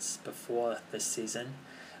 9-10s before this season.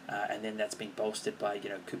 And then that's been bolstered by,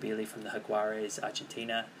 Kubeli from the Jaguares,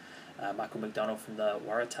 Argentina, Michael McDonald from the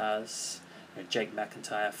Waratahs, Jake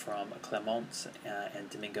McIntyre from Claremont, and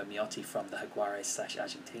Domingo Miotti from the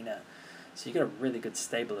Jaguares/Argentina. So you've got a really good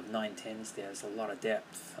stable of 9-10s there. There's a lot of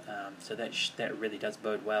depth. So that really does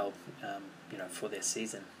bode well, for their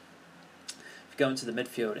season. If you go into the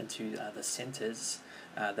midfield, into the centres,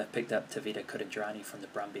 they've picked up Tavita Kudandrani from the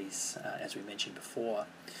Brumbies, as we mentioned before.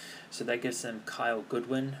 So that gives them Kyle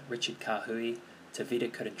Goodwin, Richard Kahui, Tavita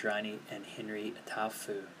Kudandrani, and Henry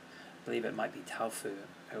Taufu. I believe it might be Taufu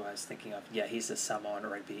who I was thinking of. Yeah, he's a Samoan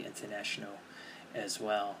Rugby international as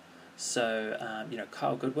well. So,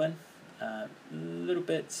 Kyle Goodwin, a little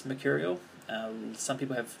bit mercurial. Some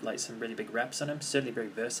people have some really big raps on him. Certainly very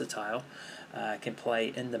versatile. Can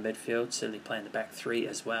play in the midfield, certainly play in the back 3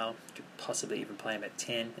 as well. Could possibly even play him at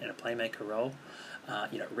 10 in a playmaker role.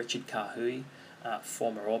 Richard Kahui,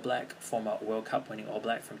 former All Black, former World Cup winning All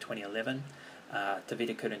Black from 2011.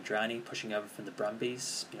 Tavita Kudandrani pushing over from the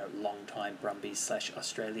Brumbies, long-time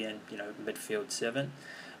Brumbies/Australian, midfield servant.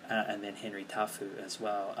 And then Henry Taufu as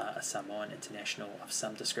well, a Samoan international of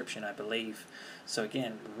some description, I believe. So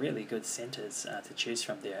again, really good centres to choose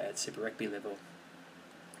from there at Super Rugby level.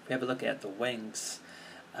 If we have a look at the wings,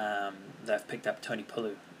 they've picked up Tony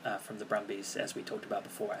Pulu from the Brumbies, as we talked about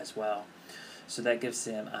before as well. So that gives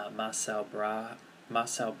them Marcel Brache,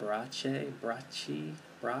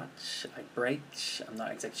 I'm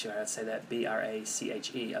not exactly sure how to say that,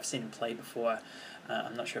 Brache. I've seen him play before.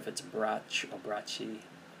 I'm not sure if it's Brache or Brachi.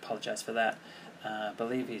 Apologise for that. I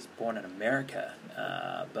believe he's born in America,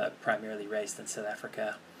 but primarily raised in South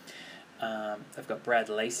Africa. They've got Brad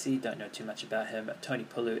Lacey, don't know too much about him, Tony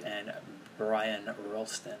Pulu, and Brian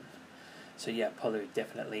Ralston. So yeah, Pulu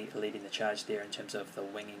definitely leading the charge there in terms of the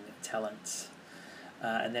winging talents.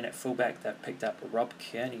 And then at fullback, they've picked up Rob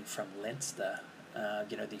Kearney from Leinster,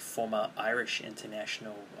 the former Irish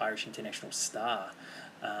international star.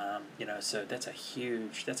 So that's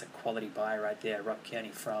a quality buy right there. Rob Kearney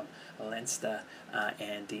from Leinster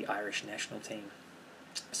and the Irish national team.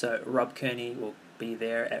 So Rob Kearney will be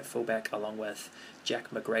there at fullback along with Jack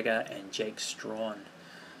McGregor and Jake Strawn.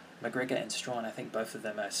 McGregor and Strawn, I think both of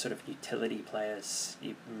them are sort of utility players.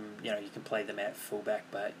 You can play them at fullback,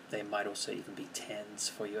 but they might also even be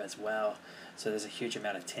 10s for you as well. So there's a huge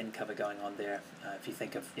amount of 10 cover going on there. If you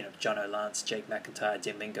think of Jono Lance, Jake McIntyre,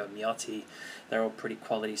 Domingo Miotti, they're all pretty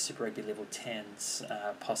quality Super Rugby level 10s.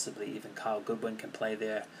 Possibly even Kyle Goodwin can play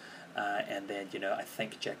there. And then I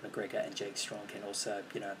think Jack McGregor and Jake Strawn can also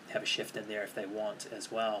have a shift in there if they want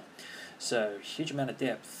as well. So huge amount of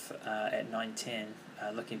depth at 9-10.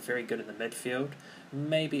 Looking very good in the midfield.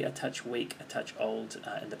 Maybe a touch weak, a touch old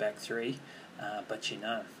in the back 3. But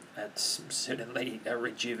it's certainly a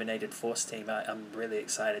rejuvenated Force team. I'm really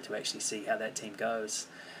excited to actually see how that team goes.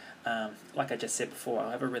 Like I just said before,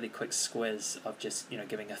 I'll have a really quick squiz of just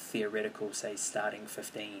giving a theoretical, say, starting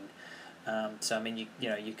 15. So I mean,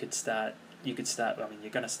 you could start. I mean,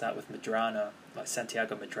 you're going to start with Medrano, like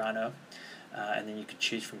Santiago Medrano, and then you could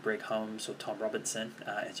choose from Greg Holmes or Tom Robinson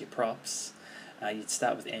as your props. You'd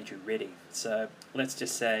start with Andrew Reddy. So let's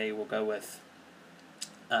just say we'll go with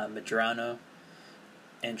Medrano,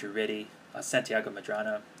 Andrew Reddy, Santiago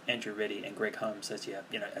Medrano, Andrew Reddy, and Greg Holmes as your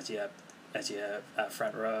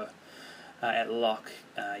front row. At lock,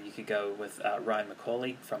 you could go with Ryan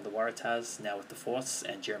McCauley from the Waratahs, now with the Force,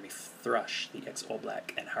 and Jeremy Thrush, the ex-All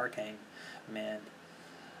Black and Hurricane man.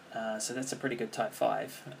 So that's a pretty good type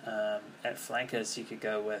 5. At flankers, you could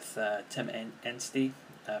go with Tim Anstey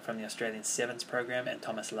from the Australian Sevens program, and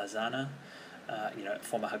Thomas Lazana,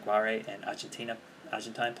 former Jaguares and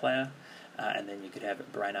Argentine player. And then you could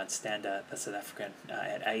have Brainard Stander, the South African,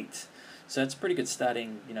 at 8. So it's pretty good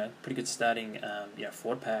starting,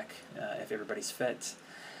 forward pack if everybody's fit.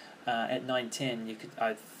 At 9-10,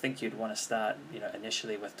 I think you'd want to start,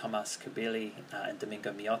 initially with Tomas Kabeli and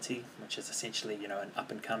Domingo Miotti, which is essentially, an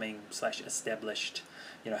up-and-coming / established,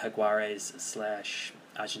 Jaguares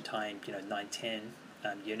 / Argentine, 9-10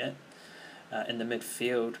 unit. In the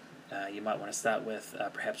midfield, you might want to start with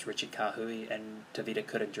perhaps Richard Kahui and Tavita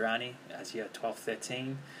Kurandrani as your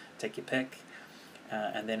 12-13. Take your pick.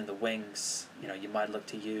 And then in the wings, you might look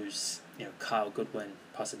to use, Kyle Goodwin,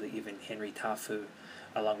 possibly even Henry Tafu,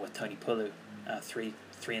 along with Tony Pulu, 3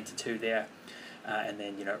 into 2 there. And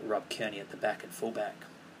then, Rob Kearney at the back and fullback.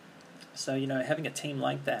 So, having a team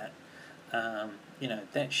like that,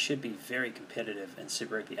 that should be very competitive in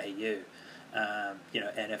Super Rugby AU.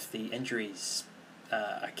 And if the injuries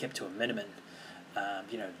are kept to a minimum,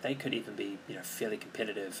 they could even be fairly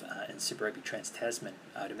competitive in Super Rugby Trans-Tasman,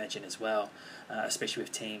 I'd imagine as well, especially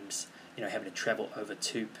with teams having to travel over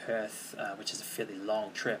to Perth, which is a fairly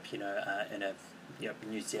long trip, in a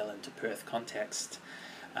New Zealand to Perth context,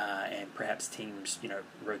 and perhaps teams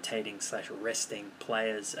rotating / resting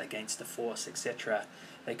players against the Force, etc.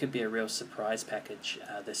 They could be a real surprise package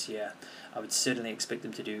this year. I would certainly expect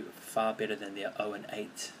them to do far better than their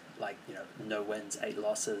 0-8. No wins, 8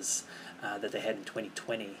 losses that they had in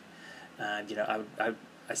 2020. I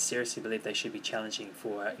seriously believe they should be challenging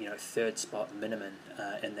for 3rd spot minimum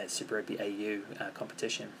in that Super Rugby AU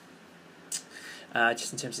competition.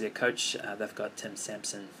 Just in terms of their coach, they've got Tim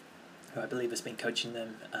Sampson, who I believe has been coaching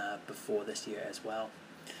them before this year as well.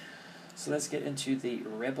 So let's get into the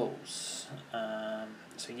Rebels.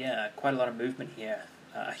 Quite a lot of movement here,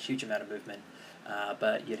 a huge amount of movement,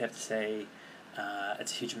 but you'd have to say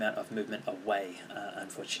it's a huge amount of movement away,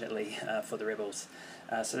 unfortunately, for the Rebels.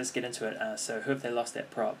 So let's get into it. So who have they lost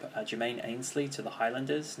at prop? Jermaine Ainsley to the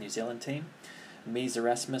Highlanders, New Zealand team. Mies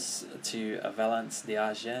Erasmus to Valence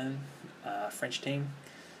d'Argent, French team.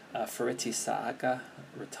 Ferretti Saaka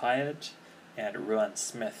retired. And Ruan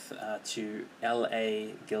Smith to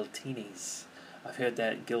LA Giltinis. I've heard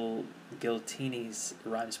that Giltinis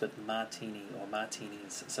rhymes with Martini or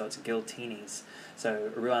Martinis, so it's Giltinis.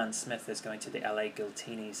 So Ruan Smith is going to the LA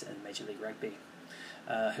Giltinis in Major League Rugby.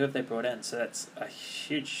 Who have they brought in? So that's a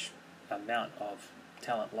huge amount of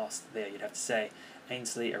talent lost there, you'd have to say.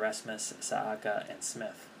 Ainsley, Erasmus, Saaka, and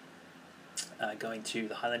Smith. Going to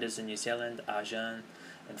the Highlanders in New Zealand, Argent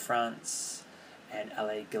in France, and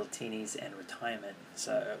LA Giltinis and retirement.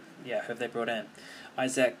 So, who have they brought in?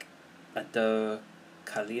 Isaac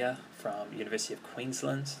Ado-Kalia from University of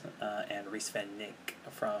Queensland, and Rhys van Nick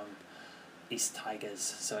from East Tigers.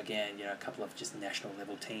 So again, a couple of just national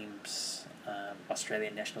level teams,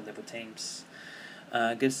 Australian national level teams.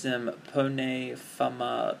 Gives them Pone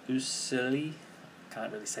Fa'amausili.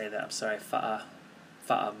 Can't really say that, I'm sorry.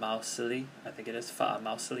 Fa'amausili, I think it is.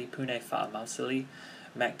 Fa'amausili, Pune Fa'amausili.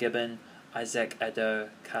 Matt Gibbon, Isaac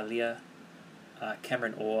Ado-Kalia,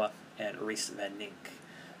 Cameron Orr, and Rhys van Nick.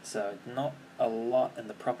 So not a lot in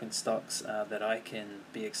the propping stocks that I can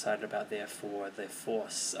be excited about there for the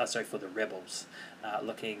Force. For the Rebels,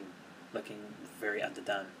 looking very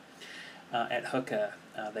underdone. At hooker,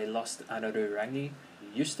 they lost Anaru Rangi,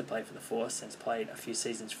 who used to play for the Force and has played a few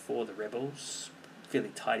seasons for the Rebels.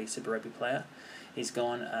 Fairly tidy Super Rugby player. He's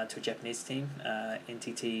gone to a Japanese team,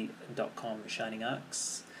 NTT.com Shining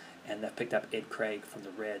Arcs, and they've picked up Ed Craig from the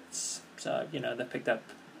Reds. So, they've picked up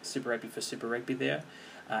Super Rugby for Super Rugby there,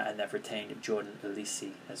 and they've retained Jordan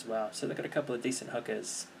Ulisi as well. So they've got a couple of decent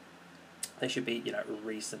hookers. They should be,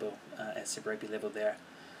 reasonable at Super Rugby level there.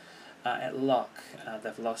 At lock,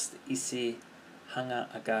 they've lost Isi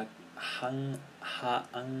Hangangana.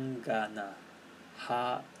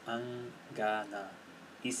 Ha'angana.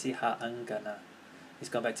 Isi Ha'angana. He's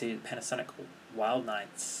gone back to Panasonic Wild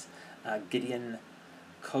Knights. Gideon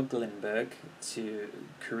Koglenberg to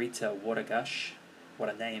Kurita Watergush. What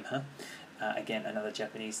a name, huh? Again, another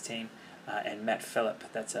Japanese team. And Matt Phillip,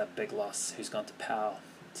 that's a big loss, who's gone to PAL.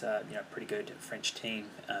 It's a pretty good French team,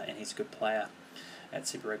 and he's a good player at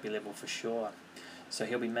Super Rugby level for sure. So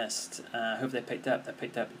he'll be missed. Who have they picked up? They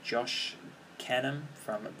picked up Josh Canham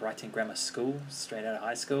from Brighton Grammar School, straight out of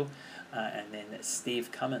high school, and then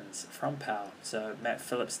Steve Cummins from PAL. So Matt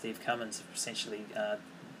Phillips, Steve Cummins, essentially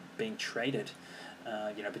being traded,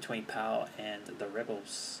 between PAL and the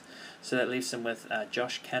Rebels. So that leaves them with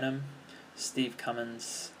Josh Canham, Steve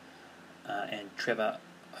Cummins, and Trevor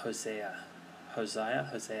Hosea.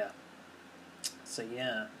 So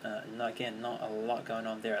yeah, not a lot going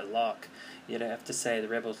on there at lock. You'd have to say the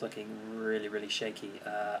Rebels looking really, really shaky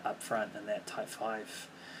up front in that tight five.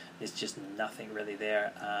 There's just nothing really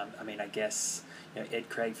there. I guess Ed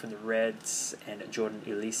Craig from the Reds and Jordan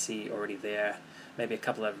Ulisi already there. Maybe a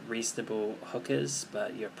couple of reasonable hookers,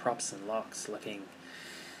 but your props and locks looking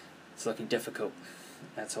difficult.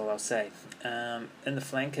 That's all I'll say. In the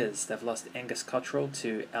flankers, they've lost Angus Cottrell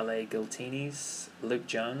to LA Giltinis, Luke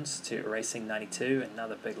Jones to Racing 92,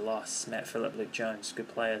 another big loss. Matt Phillip, Luke Jones, good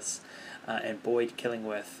players. And Boyd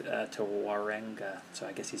Killingworth to Waranga, so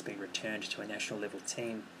I guess he's being returned to a national level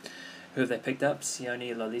team. Who have they picked up?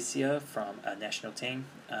 Sione Lalicio from a national team,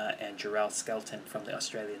 and Jarrell Skelton from the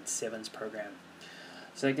Australian Sevens program.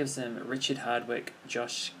 So that gives them Richard Hardwick,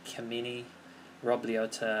 Josh Kamini, Rob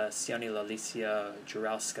Leota, Sione Lalicio,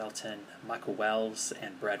 Jarrell Skelton, Michael Wells,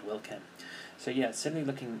 and Brad Wilkin. So yeah, certainly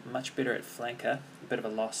looking much better at flanker. A bit of a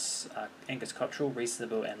loss. Angus Cottrell,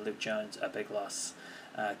 reasonable, and Luke Jones, a big loss,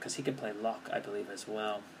 because he can play lock, I believe, as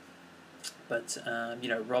well. But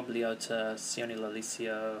Rob Leota, Sione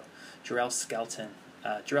Lalicio, Jarrell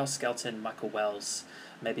Skelton, Michael Wells,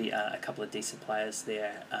 maybe a couple of decent players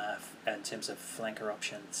there in terms of flanker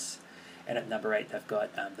options. And at number 8, they've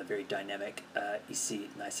got the very dynamic Isi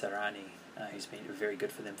Naisarani, who's been very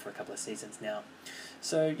good for them for a couple of seasons now.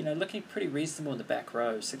 So, looking pretty reasonable in the back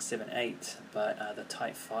row, 6, 7, 8, but the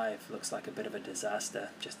tight 5 looks like a bit of a disaster,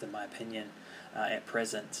 just in my opinion, at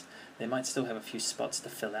present. They might still have a few spots to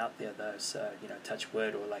fill out there, though, so, touch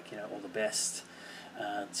wood, or all the best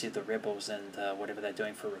to the Rebels and whatever they're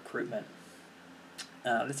doing for recruitment.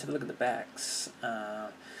 Let's have a look at the backs.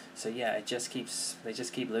 So yeah, they just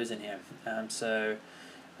keep losing here.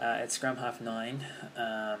 At scrum half 9,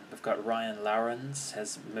 we've got Ryan Lawrence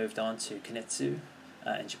has moved on to Kinetsu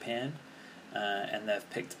in Japan, and they've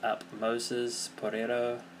picked up Moses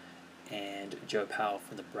Porero and Joe Powell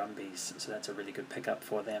from the Brumbies. So that's a really good pickup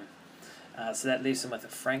for them. So that leaves them with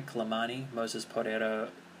Frank Lamani, Moses Porero,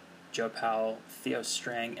 Joe Powell, Theo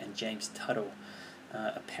Strang, and James Tuttle.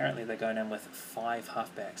 Apparently they're going in with 5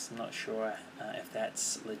 halfbacks. I'm not sure if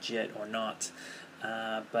that's legit or not,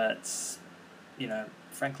 but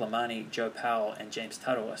Frank Lamani, Joe Powell, and James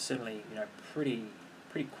Tuttle are certainly pretty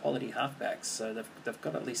quality halfbacks. So they've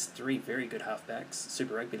got at least 3 very good halfbacks,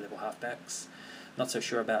 Super Rugby level halfbacks. Not so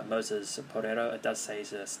sure about Moses Porero. It does say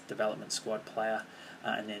he's a development squad player,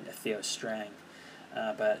 and then Theo Strang.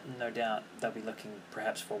 But no doubt they'll be looking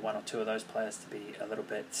perhaps for 1 or 2 of those players to be a little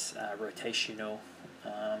bit rotational,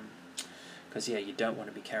 because you don't want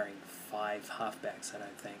to be carrying 5 halfbacks, I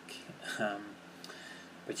don't think.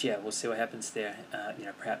 But yeah, we'll see what happens there.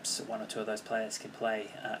 Perhaps 1 or 2 of those players can play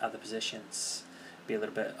other positions, be a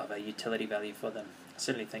little bit of a utility value for them. I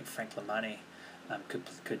certainly think Frank Lamani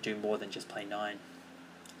could do more than just play 9,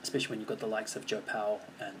 especially when you've got the likes of Joe Powell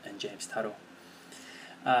and James Tuttle.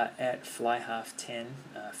 At fly half 10,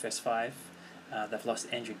 first 5, they've lost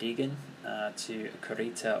Andrew Deegan to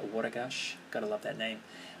Kurita Watergush. Gotta love that name.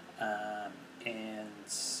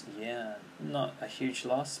 Not a huge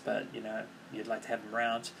loss, but you'd like to have him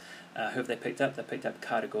around. Who have they picked up? They picked up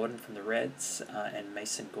Carter Gordon from the Reds and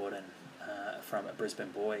Mason Gordon from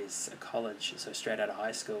Brisbane Boys College, so straight out of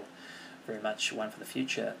high school. Very much one for the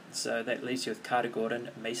future. So that leaves you with Carter Gordon,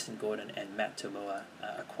 Mason Gordon, and Matt Tomua,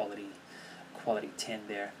 a quality 10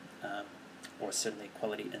 there, or certainly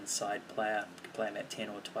quality inside player. You can play him at 10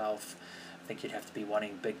 or 12. I think you'd have to be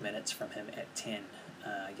wanting big minutes from him at 10,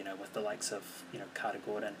 with the likes of Carter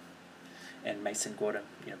Gordon and Mason Gordon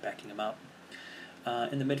backing him up.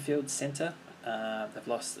 In the midfield centre, they've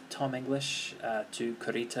lost Tom English to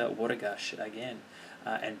Kurita Watergush again,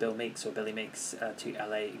 and Billy Meeks to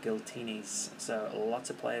LA Giltinis. So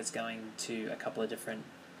lots of players going to a couple of different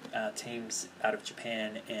teams out of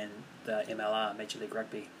Japan and the MLR, Major League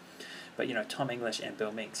Rugby. But Tom English and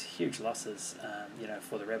Bill Meeks, huge losses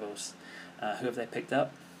for the Rebels. Who have they picked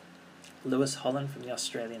up? Lewis Holland from the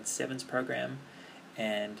Australian Sevens program,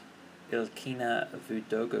 and Ilkina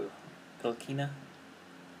Vudogu. Ilkina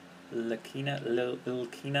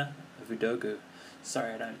Vudogu.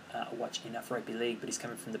 Sorry, I don't watch enough rugby league, but he's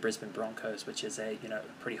coming from the Brisbane Broncos, which is a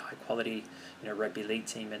pretty high quality rugby league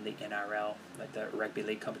team in the NRL, like the rugby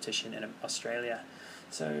league competition in Australia.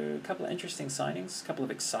 So a couple of interesting signings, a couple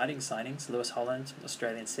of exciting signings. Lewis Holland,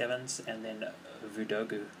 Australian Sevens, and then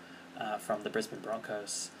Vudogu from the Brisbane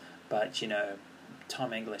Broncos. But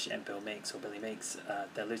Tom English and Billy Meeks,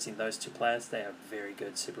 they're losing those two players. They are very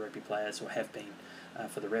good Super Rugby players, or have been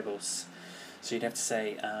for the Rebels. So you'd have to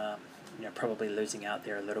say, probably losing out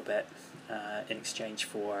there a little bit in exchange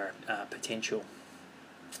for potential.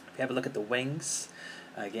 If you have a look at the wings,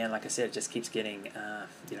 again, like I said, it just keeps getting,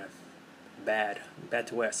 bad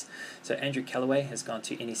to worse. So Andrew Callaway has gone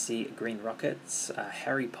to NEC Green Rockets.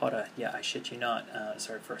 Harry Potter, I shit you not,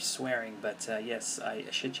 sorry for swearing, but yes, I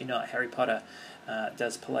shit you not, Harry Potter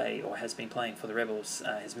does play, or has been playing for the Rebels,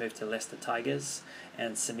 has moved to Leicester Tigers,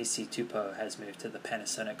 and Samisi Tupou has moved to the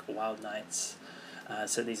Panasonic Wild Knights.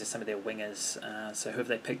 So these are some of their wingers. So who have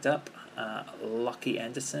they picked up? Lockie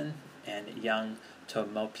Anderson and Young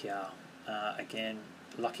Tomopia. Again,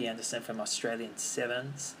 Lockie Anderson from Australian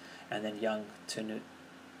Sevens, and then Young Tunu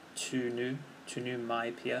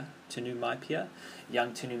Maipia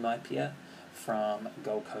from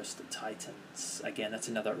Gold Coast Titans. Again, that's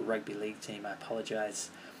another rugby league team. I apologise.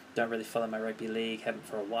 Don't really follow my rugby league, haven't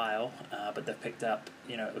for a while, but they've picked up,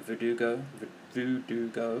 Vudugo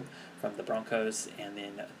from the Broncos, and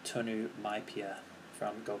then Tonu Maipia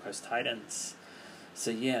from Gold Coast Titans.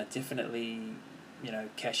 So definitely,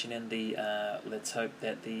 cashing in the, let's hope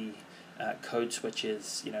that the code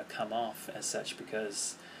switches, come off as such,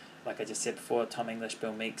 because, like I just said before, Tom English,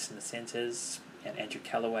 Bill Meeks in the centres, and Andrew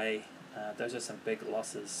Callaway, those are some big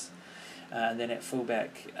losses. And then at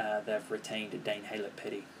fullback, they've retained Dane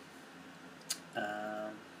Haylett-Petty.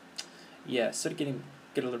 Sort of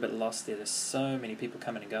get a little bit lost there. There's so many people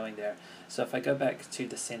coming and going there. So if I go back to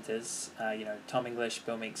the centres, Tom English,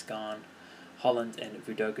 Bill Meeks gone, Holland and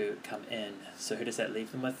Vudogu come in. So who does that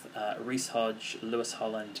leave them with? Reece Hodge, Lewis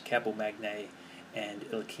Holland, Cabell Magnay, and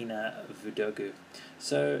Ilkina Vudogu.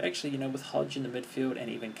 So actually, with Hodge in the midfield and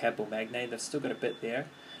even Cabell Magnay, they've still got a bit there.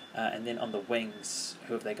 And then on the wings,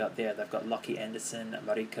 who have they got there? They've got Lockie Anderson,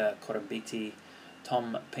 Marika Korombiti,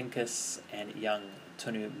 Tom Pincus, and young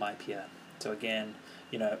Tunu Maipia. So again,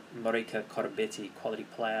 Marika Korombiti, quality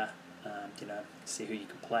player. See who you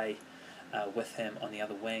can play with him on the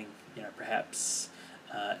other wing. Perhaps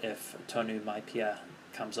if Tonu Maipia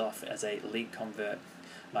comes off as a league convert,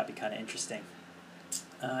 might be kind of interesting.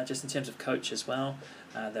 Just in terms of coach as well,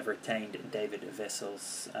 they've retained David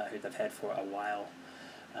Vessels, who they've had for a while.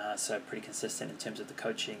 So pretty consistent in terms of the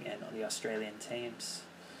coaching and on the Australian teams.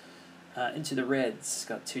 Into the Reds,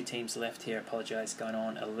 got two teams left here. Apologise going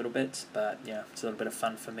on a little bit, but it's a little bit of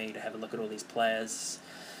fun for me to have a look at all these players,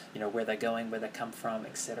 where they're going, where they come from,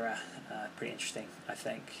 etc. Pretty interesting, I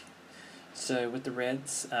think. So with the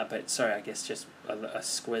Reds, but sorry, I guess just a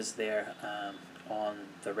squiz there on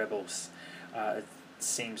the Rebels. It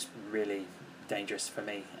seems really dangerous for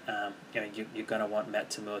me. You're going to want Matt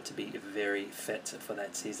Tamur to be very fit for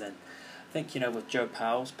that season. I think, with Joe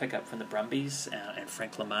Powell's pickup from the Brumbies and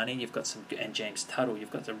Frank Lamani, you've got and James Tuttle,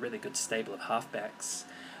 you've got a really good stable of halfbacks.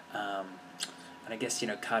 And I guess,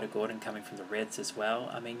 Carter Gordon coming from the Reds as well.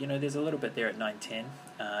 I mean, there's a little bit there at 9-10.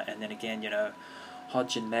 And then again,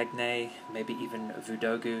 Hodge and Magnay, maybe even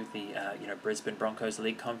Vudogu, the Brisbane Broncos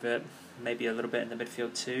league convert, maybe a little bit in the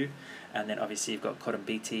midfield too. And then obviously you've got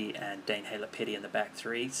Korombiti and Dane Haylett-Petty in the back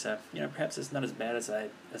three. So, perhaps it's not as bad as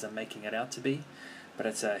I'm making it out to be. But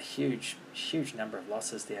it's a huge number of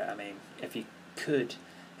losses there. I mean, if you could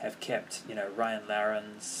have kept, Ryan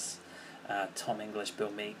Lawrence, Tom English, Bill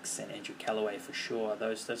Meeks, and Andrew Callaway for sure,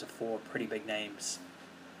 those are four pretty big names,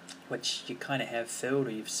 which you kind of have filled,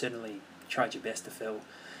 or you've certainly tried your best to fill,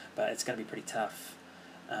 but it's going to be pretty tough.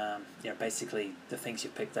 Basically the things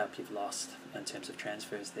you've picked up, you've lost in terms of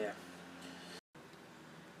transfers there.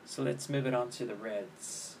 So let's move it on to the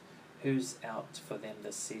Reds. Who's out for them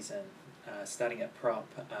this season? Starting at prop,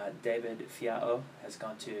 David Fiao has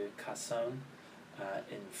gone to Cassone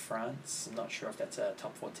in France. I'm not sure if that's a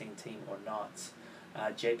top 14 team or not.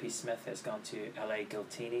 JP Smith has gone to LA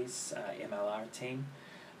Giltini's MLR team,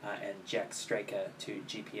 and Jack Straker to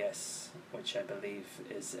GPS, which I believe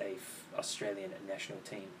is a Australian national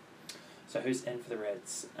team. So who's in for the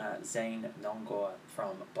Reds? Zane Nongor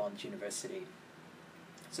from Bond University.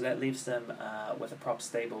 So that leaves them with a prop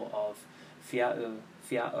stable of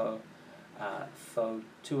Fiao,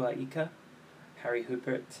 Fotuaika, Harry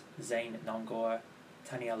Houpert, Zane Nongor,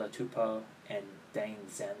 Taniela Tupou, and Dane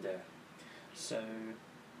Zander. So,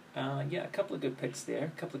 yeah, a couple of good picks there,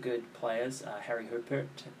 a couple of good players. Harry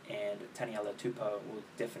Hupert and Taniela Tupou will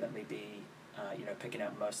definitely be, picking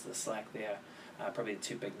up most of the slack there. Probably the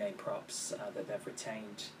two big name props that they've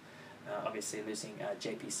retained. Obviously, losing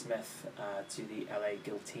JP Smith to the LA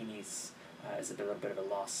Giltinis is a little bit of a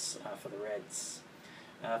loss for the Reds.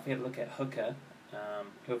 If we have a look at hooker,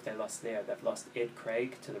 who have they lost there? They've lost Ed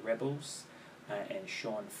Craig to the Rebels and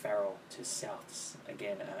Sean Farrell to Souths,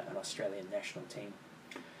 again an Australian national team.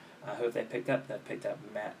 Who have they picked up? They've picked up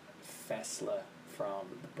Matt Fassler from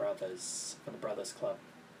the Brothers Club.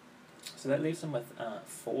 So that leaves them with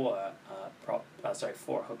four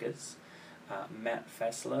hookers: Matt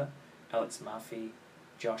Fassler, Alex Murphy,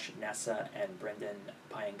 Josh Nasser, and Brendan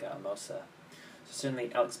Paenga-Amosa. So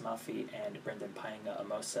certainly Alex Murphy and Brendan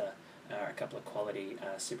Paenga-Amosa are a couple of quality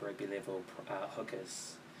Super Rugby level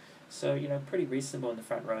hookers. So, pretty reasonable in the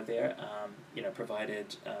front row there,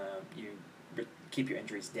 provided you keep your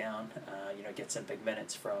injuries down, get some big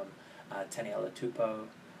minutes from Taniela Tupou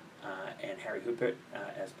and Harry Hupert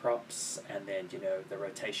as props, and then, the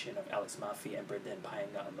rotation of Alex Murphy and Brendan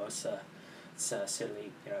Paenga-Amosa. It's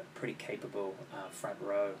certainly, pretty capable front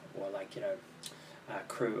row, or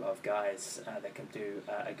crew of guys that can do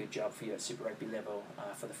a good job for you at Super Rugby level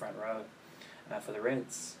for the front row for the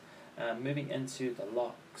Reds. Moving into the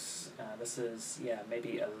locks, this is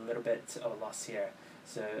maybe a little bit of a loss here.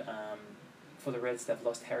 So for the Reds, they've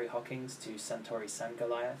lost Harry Hawkins to Suntory Sun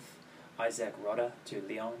Goliath, Isaac Rodda to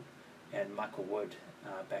Leon, and Michael Wood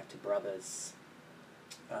back to Brothers.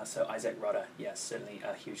 So Isaac Rodda, certainly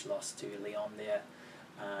a huge loss to Leon there.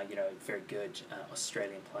 Very good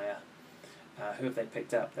Australian player. Who have they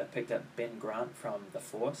picked up? They've picked up Ben Grant from the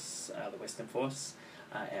Force, the Western Force,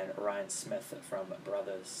 and Ryan Smith from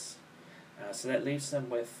Brothers. So that leaves them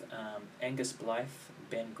with Angus Blythe,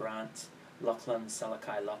 Ben Grant, Lachlan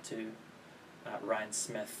Salakai-Latu, Ryan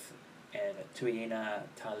Smith, and Tuiina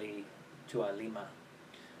Tali Tualima.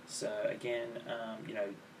 So again,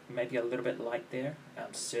 maybe a little bit light there.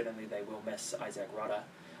 Certainly they will miss Isaac Rodda,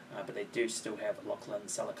 but they do still have Lachlan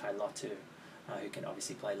Salakai-Latu, who can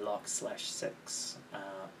obviously play lock/6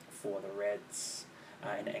 for the Reds,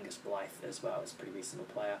 and Angus Blythe as well is a pretty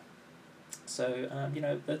reasonable player. So,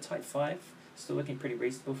 the tight five still looking pretty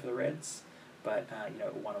reasonable for the Reds, but,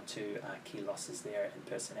 one or two key losses there in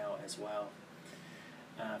personnel as well.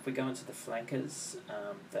 If we go into the flankers,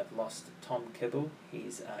 they've lost Tom Kibble.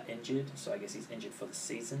 He's injured, so I guess he's injured for the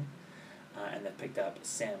season. And they've picked up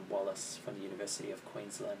Sam Wallace from the University of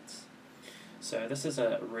Queensland. So this is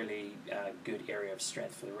a really good area of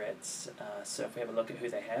strength for the Reds. So if we have a look at who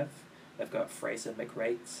they have, they've got Fraser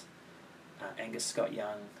McRate, Angus Scott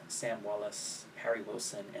Young, Sam Wallace, Harry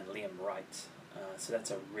Wilson, and Liam Wright. So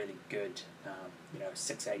that's a really good,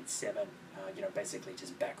 6, 8, 7, basically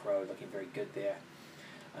just back row, looking very good there.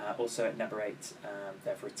 Also at number 8,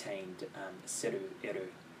 they've retained Se.2-Ep.4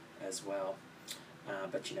 as well.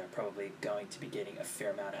 But, probably going to be getting a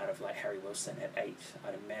fair amount out of Harry Wilson at 8,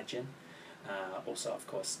 I'd imagine. Also, of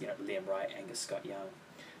course, Liam Wright, Angus Scott Young,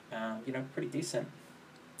 pretty decent.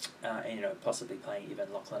 And, possibly playing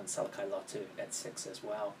even Lachlan Salakai-Latu at 6 as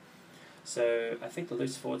well. So I think the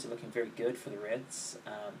loose forwards are looking very good for the Reds.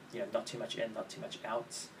 Not too much in, not too much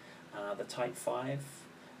out. The tight 5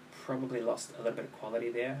 probably lost a little bit of quality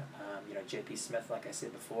there. JP Smith, like I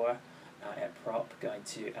said before, at prop, going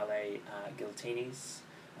to LA Giltinis.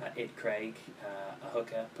 Ed Craig, a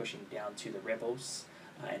hooker, pushing down to the Rebels.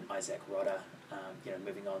 And Isaac Rodda,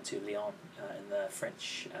 moving on to Lyon in the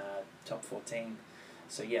French top 14.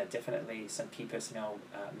 So definitely some key personnel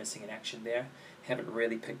missing in action there. Haven't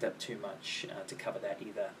really picked up too much to cover that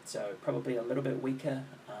either. So probably a little bit weaker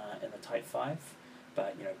in the tight 5,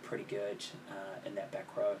 but pretty good in that back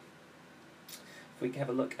row. If we can have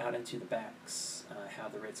a look out into the backs, how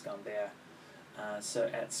the Reds gone there. So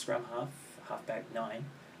at scrum halfback 9,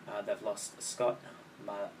 they've lost Scott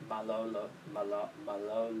Malalua.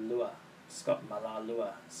 Scott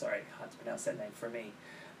Malalua. Sorry, hard to pronounce that name for me.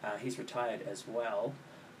 He's retired as well,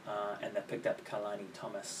 and they picked up Kalani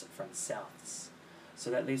Thomas from Souths. So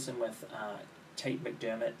that leaves him with Tate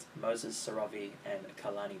McDermott, Moses Saravi, and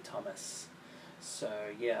Kalani Thomas. So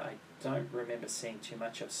I don't remember seeing too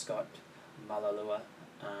much of Scott Malalua,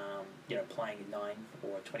 playing 9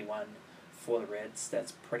 or 21 for the Reds.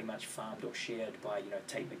 That's pretty much farmed or shared by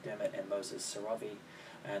Tate McDermott and Moses Saravi,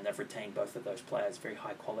 and they've retained both of those players, very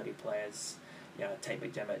high quality players. Tate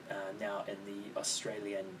McDermott now in the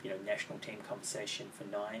Australian national team conversation for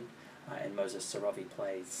 9, and Moses Saravi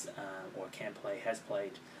plays has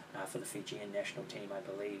played for the Fijian national team, I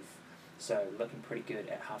believe. So looking pretty good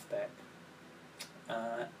at halfback.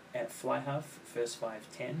 At fly half, first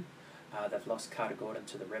 5-10, they've lost Carter Gordon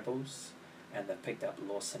to the Rebels, and they've picked up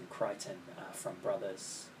Lawson Crichton from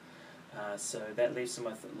Brothers. So that leaves them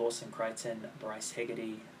with Lawson Crichton, Bryce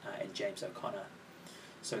Hegarty, and James O'Connor.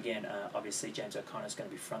 So again, obviously James O'Connor is going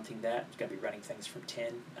to be fronting that. He's going to be running things from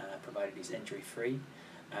 10, provided he's injury-free.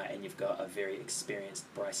 And you've got a very experienced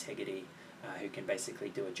Bryce Hegarty who can basically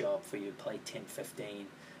do a job for you, play 10-15,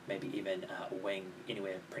 maybe even a wing,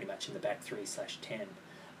 anywhere pretty much in the back 3/10.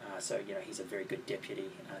 So he's a very good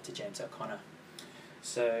deputy to James O'Connor.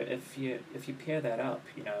 So if you pair that up,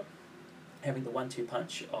 having the 1-2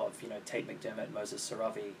 punch of Tate McDermott, Moses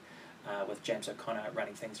Saravi, with James O'Connor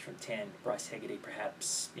running things from 10, Bryce Hegarty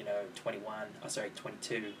perhaps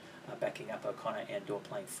 22, backing up O'Connor and/or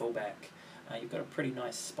playing fullback. You've got a pretty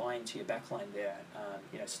nice spine to your backline there.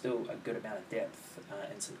 Still a good amount of depth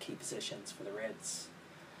in some key positions for the Reds.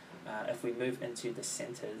 If we move into the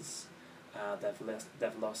centres,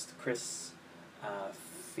 they've lost Chris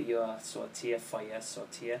Chris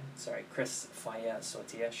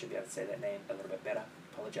Faya-Sortier, should be able to say that name a little bit better,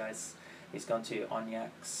 apologise. He's gone to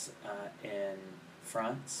Ognax in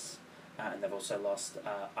France, and they've also lost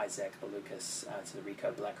Isaac Lucas to the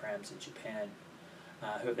Ricoh Black Rams in Japan.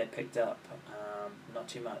 Who have they picked up? Not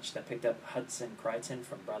too much. They picked up Hudson Crichton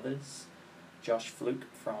from Brothers, Josh Fluke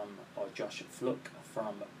from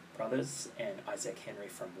Brothers, and Isaac Henry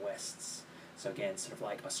from Wests. So again, sort of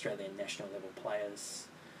like Australian national level players.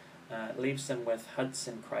 Leaves them with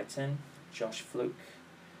Hudson Crichton, Josh Fluke,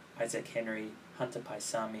 Isaac Henry, Hunter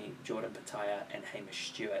Paisami, Jordan Pataya, and Hamish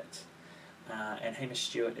Stewart. And Hamish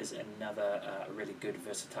Stewart is another really good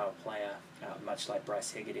versatile player, much like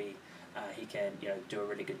Bryce Hegarty. He can do a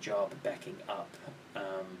really good job backing up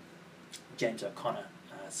James O'Connor,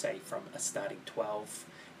 say from a starting 12.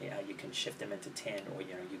 You can shift him into 10, or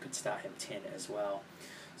you could start him 10 as well.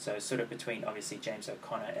 So sort of between obviously James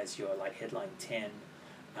O'Connor as your like headline 10,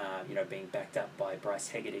 being backed up by Bryce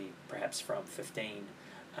Hegarty perhaps from 15,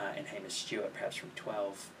 and Hamish Stewart perhaps from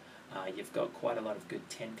 12. You've got quite a lot of good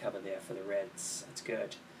 10 cover there for the Reds. It's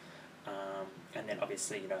good. And then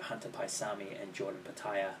obviously Hunter Paisami and Jordan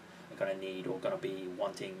Pataya are going to be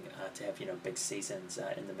wanting to have big seasons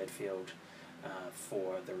in the midfield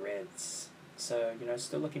for the Reds. So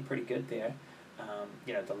still looking pretty good there.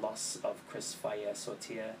 The loss of Chris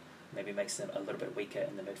Faya-Sortier maybe makes them a little bit weaker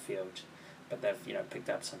in the midfield, but they've picked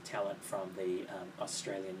up some talent from the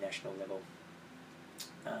Australian national level.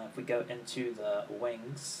 If we go into the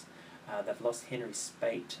wings, they've lost Henry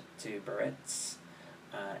Spate to Barrett's,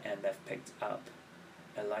 and they've picked up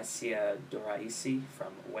Elysia Doraisi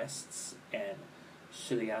from Wests and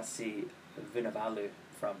Suliasi Vunivalu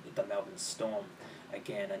from the Melbourne Storm.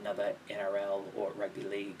 Again, another NRL or Rugby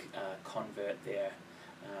League convert there.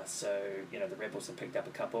 So the Rebels have picked up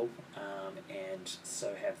a couple, and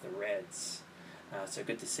so have the Reds. So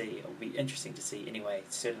good to see. It'll be interesting to see anyway.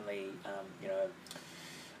 Certainly,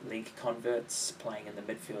 league converts playing in the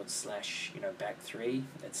midfield / back three.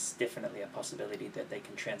 It's definitely a possibility that they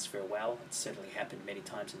can transfer well. It's certainly happened many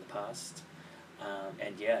times in the past.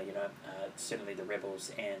 Certainly the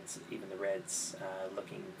Rebels and even the Reds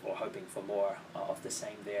looking or hoping for more of the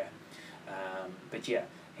same there.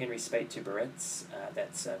 Henry Spate to Barrett's,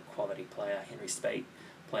 that's a quality player. Henry Spate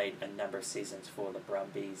played a number of seasons for the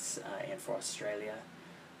Brumbies and for Australia.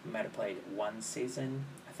 Might have played one season,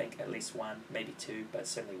 I think at least one, maybe two, but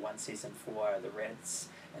certainly one season for the Reds,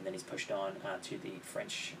 and then he's pushed on to the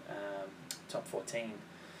French top 14.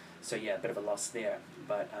 So a bit of a loss there,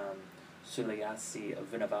 but Suliasi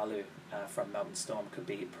Vunivalu from Melbourne Storm could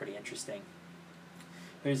be pretty interesting.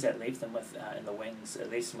 Who does that leave them with in the wings? It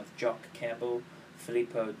leaves them with Jock Campbell,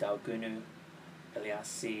 Filippo Daugunu,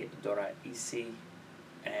 Eliasi Doraisi,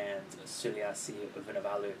 and Suliasi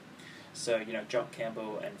Vunivalu. So Jock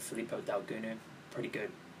Campbell and Filippo Daugunu, pretty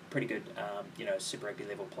good, Super Rugby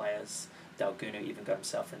level players. Daugunu even got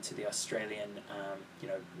himself into the Australian,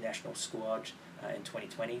 national squad in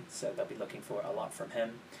 2020. So they'll be looking for a lot from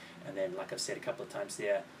him. And then, like I've said a couple of times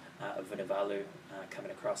there, Vunivalu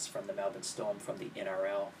coming across from the Melbourne Storm from the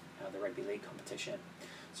NRL, the Rugby League competition.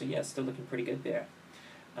 So still looking pretty good there.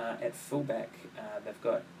 At fullback, they've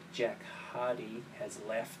got Jack Hardy has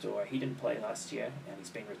left, or he didn't play last year, and he's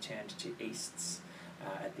been returned to Easts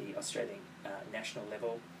at the Australian national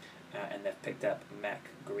level, and they've picked up Mac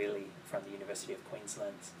Greeley from the University of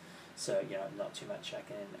Queensland. So not too much I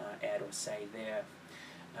can add or say there.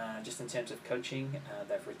 Just in terms of coaching,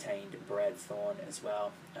 they've retained Brad Thorne as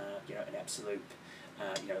well, an absolute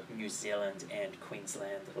New Zealand and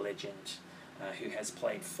Queensland legend, who has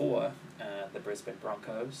played for the Brisbane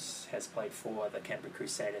Broncos, has played for the Canterbury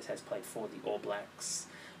Crusaders, has played for the All Blacks,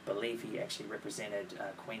 believe he actually represented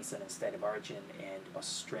Queensland in State of Origin and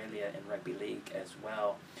Australia in Rugby League as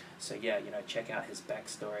well. So yeah, check out his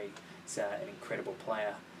backstory. He's an incredible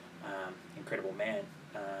player, incredible man,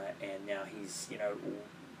 and now he's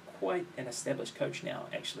quite an established coach now,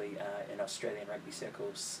 actually, in Australian rugby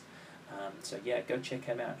circles. So yeah, go check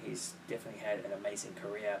him out. He's definitely had an amazing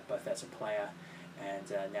career, both as a player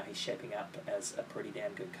and now he's shaping up as a pretty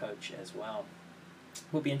damn good coach as well.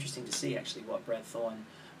 Will be interesting to see actually what Brad Thorn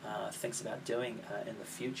thinks about doing in the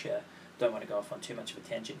future. Don't want to go off on too much of a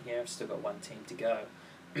tangent here. I've still got one team to go,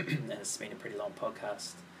 and it's been a pretty long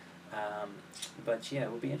podcast. But yeah,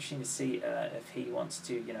 it will be interesting to see if he wants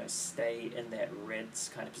to stay in that Reds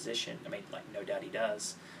kind of position. I mean, like, no doubt he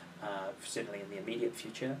does, certainly in the immediate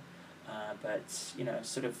future. But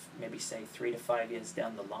sort of maybe say 3 to 5 years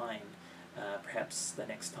down the line, perhaps the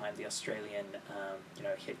next time the Australian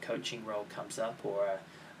head coaching role comes up, or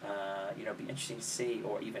it'd be interesting to see,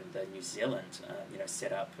 or even the New Zealand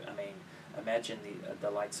set up. I mean, imagine the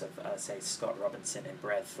likes of say Scott Robinson and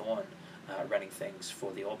Brad Thorn running things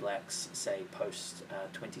for the All Blacks, say post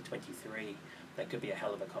 2023. That could be a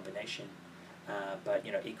hell of a combination. But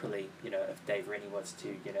equally, if Dave Rennie was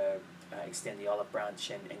to extend the olive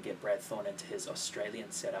branch and get Brad Thorn into his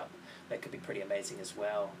Australian setup, that could be pretty amazing as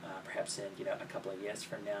well, perhaps in a couple of years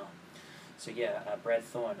from now. So yeah, Brad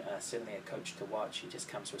Thorn, certainly a coach to watch. He just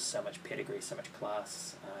comes with so much pedigree, so much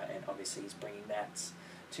class, and obviously he's bringing that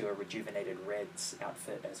to a rejuvenated Reds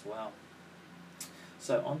outfit as well.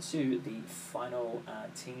 So on to the final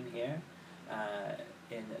team here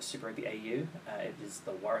in Super Rugby AU. It is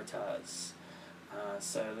the Waratahs.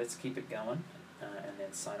 So let's keep it going and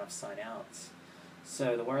then sign off, sign out.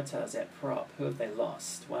 So the Waratahs at prop, who have they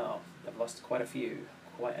lost? Well, they've lost quite a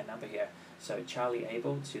number here. So Charlie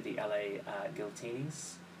Abel to the LA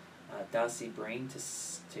Giltinis, Darcy Breen to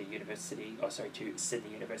Sydney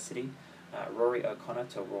University, Rory O'Connor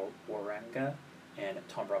to Waranga, and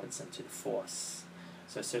Tom Robinson to the Force.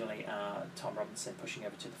 So certainly Tom Robinson pushing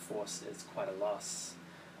over to the Force is quite a loss.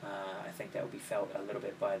 I think that will be felt a little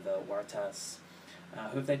bit by the Waratahs.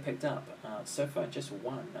 Who have they picked up? So far, just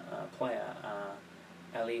one player,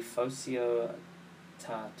 Alifocio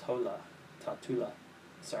Tatula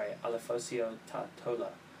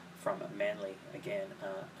from Manly, again,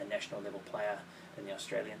 a national level player in the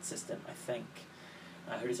Australian system, I think.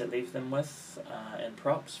 Who does it leave them with in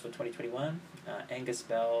props for 2021? Angus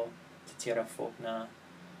Bell, Tatiara Faulkner,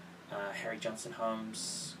 Harry Johnson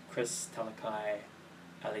Holmes, Chris Talakai,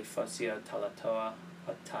 Alifocio Tatola,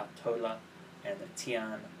 and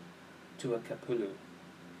Tian Tuatakipulu.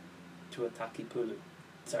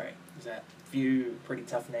 Sorry, there's a few pretty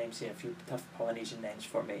tough names here, a few tough Polynesian names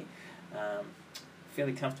for me.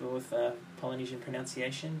 Fairly comfortable with Polynesian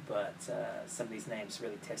pronunciation, but some of these names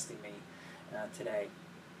really testing me today.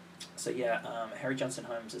 So yeah, Harry Johnson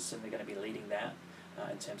Holmes is certainly going to be leading that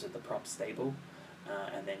in terms of the prop stable,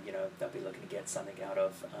 and then they'll be looking to get something out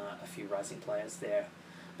of a few rising players there.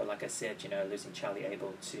 But like I said, losing Charlie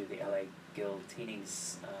Abel to the LA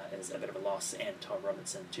Giltinis is a bit of a loss, and Tom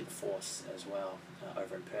Robinson to the Force as well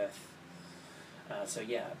over in Perth. So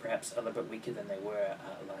yeah, perhaps a little bit weaker than they were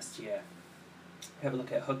last year. Have a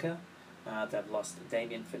look at hooker. They've lost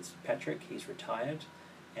Damien Fitzpatrick, he's retired,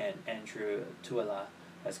 and Andrew Tuala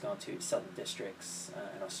has gone to Southern Districts,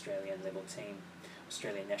 an Australian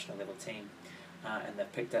national level team. And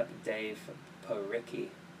they've picked up Dave Porecki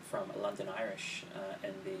from London Irish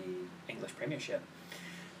in the English Premiership.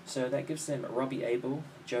 So that gives them Robbie Abel,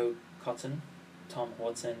 Joe Cotton, Tom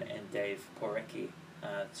Horton, and Dave Porecki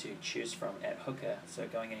to choose from at hooker. So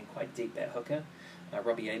going in quite deep at hooker.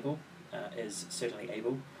 Robbie Abel is certainly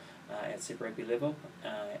able at Super Rugby level,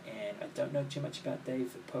 and I don't know too much about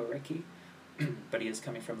Dave Porecki, but he is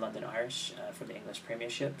coming from London Irish from the English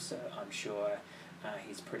Premiership, so I'm sure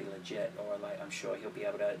he's pretty legit, or I'm sure he'll be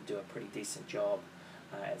able to do a pretty decent job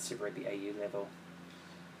at Super Rugby AU level.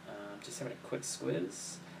 Just having a quick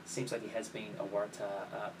squiz. Seems like he has been a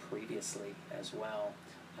Waratah previously as well.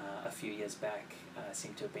 A few years back,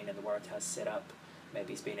 seemed to have been in the Waratah setup.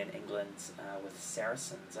 Maybe he's been in England with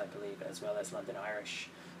Saracens, I believe, as well as London Irish.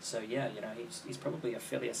 So yeah, he's probably a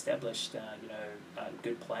fairly established,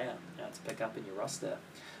 good player to pick up in your roster.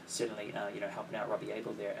 Certainly, helping out Robbie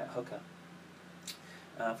Abel there at hooker.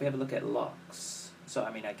 If we have a look at locks, so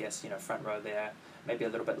I guess front row there, maybe a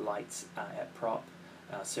little bit light at prop.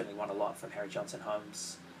 Certainly won a lot from Harry Johnson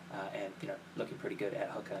Holmes, and looking pretty good at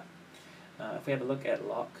hooker. If we have a look at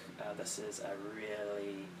lock, this is a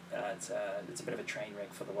really it's a bit of a train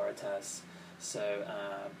wreck for the Waratahs. So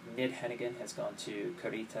Ned Hannigan has gone to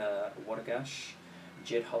Kurita Watergash.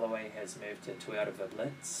 Jed Holloway has moved to Toyota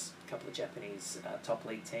Blitz. couple of Japanese top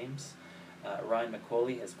league teams. Ryan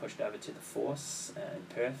McCauley has pushed over to the Force in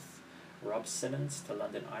Perth, Rob Simmons to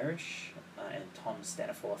London Irish, and Tom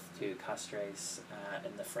Staniforth to Castres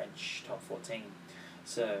in the French top 14.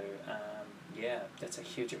 So that's a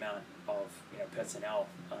huge amount of personnel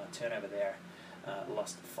turnover there.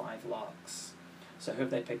 Lost 5 locks. So who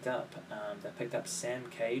have they picked up? They picked up Sam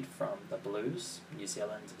Cade from the Blues, New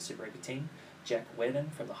Zealand Super Rugby team, Jack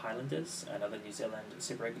Wedden from the Highlanders, another New Zealand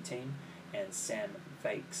Super Rugby team, and Sam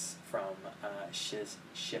Vakes from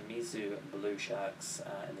Shimizu Blue Sharks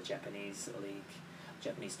in the Japanese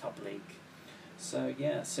top league. So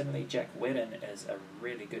certainly Jack Wedden is a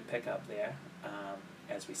really good pickup there.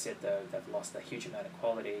 As we said though, they've lost a huge amount of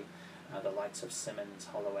quality, the likes of Simmons,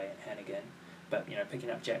 Holloway and Hannigan. But picking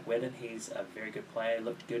up Jack Wedden, he's a very good player.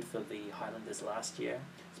 Looked good for the Highlanders last year.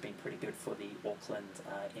 He's been pretty good for the Auckland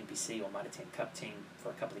NPC or Mitre 10 Cup team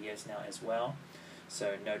for a couple of years now as well.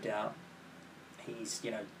 So no doubt he's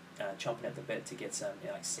chomping at the bit to get some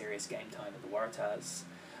serious game time at the Waratahs.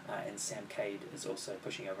 And Sam Cade is also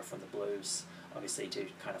pushing over from the Blues, obviously to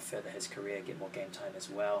kind of further his career, get more game time as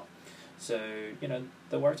well. So,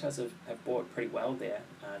 the Waratahs have bought pretty well there,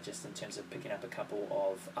 just in terms of picking up a couple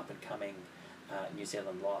of up-and-coming New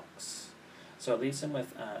Zealand locks. So it leaves him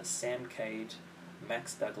with Sam Cade,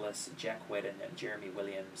 Max Douglas, Jack Wedden, Jeremy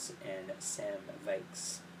Williams, and Sam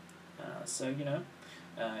Vakes.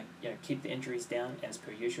 Keep the injuries down as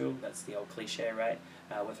per usual. That's the old cliche, right?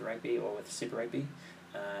 With rugby or with Super Rugby.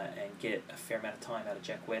 And get a fair amount of time out of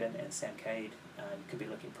Jack Wedden and Sam Cade. You could be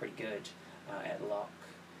looking pretty good at lock.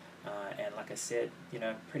 And like I said,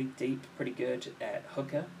 pretty deep, pretty good at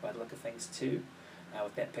hooker by the look of things too,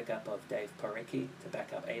 with that pickup of Dave Porecki to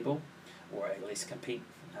back up Abel, or at least compete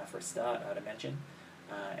for a start, I'd imagine.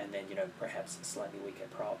 And then, perhaps slightly weak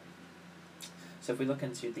at prop. So if we look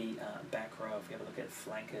into the back row, if we have a look at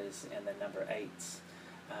flankers and the number 8s,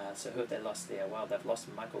 so who have they lost there? Well, they've lost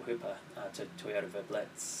Michael Hooper to Toyota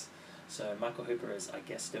Verblitz. So Michael Hooper is, I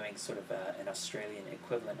guess, doing sort of an Australian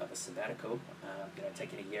equivalent of a sabbatical,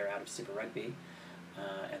 taking a year out of Super Rugby,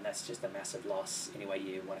 and that's just a massive loss. Any way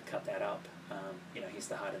you want to cut that up, he's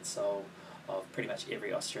the heart and soul of pretty much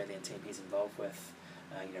every Australian team he's involved with,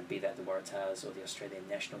 be that the Waratahs or the Australian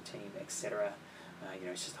national team, etc.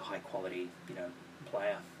 It's just a high quality,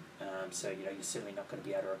 player. So you're certainly not going to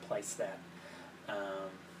be able to replace that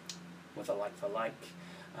with a like for like.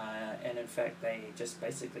 And in fact, they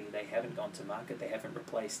haven't gone to market. They haven't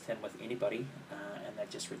replaced him with anybody, and they're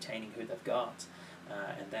just retaining who they've got.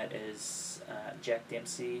 And that is Jack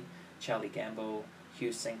Dempsey, Charlie Gamble,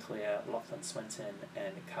 Hugh Sinclair, Lachlan Swinton,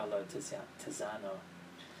 and Carlo Tizzano.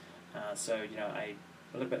 So I'm a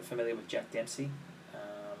little bit familiar with Jack Dempsey,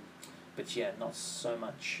 but not so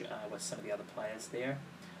much with some of the other players there.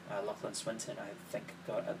 Lachlan Swinton, I think,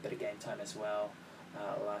 got a bit of game time as well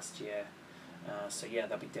last year.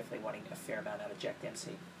 They'll be definitely wanting a fair amount out of Jack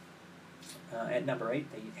Dempsey. At number 8,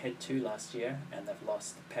 they had 2 last year, and they've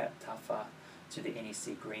lost Pat Tafa to the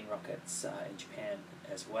NEC Green Rockets in Japan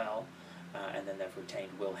as well. And then they've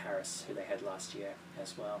retained Will Harris, who they had last year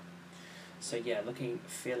as well. So looking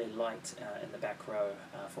fairly light in the back row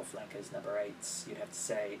for flankers, number 8s, you'd have to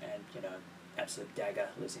say, and absolute dagger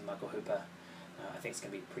losing Michael Hooper. I think it's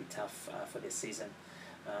going to be pretty tough for this season.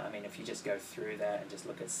 If you just go through that and just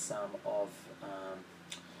look at some of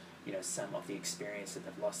the experience that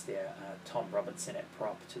they've lost there. Tom Robinson at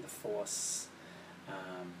prop to the Force.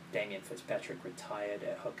 Damien Fitzpatrick retired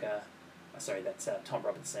at hooker. That's Tom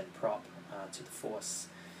Robinson prop to the Force.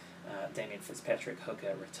 Damien Fitzpatrick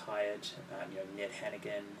hooker retired. Ned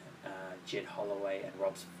Hannigan, Jed Holloway,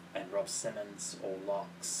 and Rob Simmons, all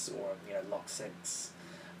locks or lock 6.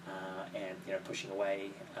 And pushing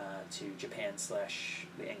away to Japan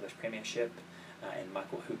 / the English Premiership, and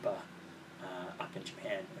Michael Hooper up in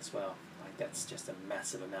Japan as well. Like, that's just a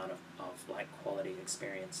massive amount of quality,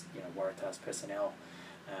 experienced Waratahs personnel.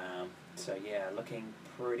 Looking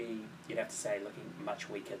pretty. You'd have to say looking much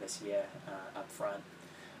weaker this year up front.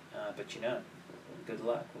 But good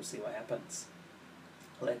luck. We'll see what happens.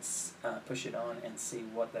 Let's push it on and see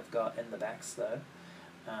what they've got in the backs though.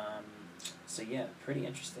 Pretty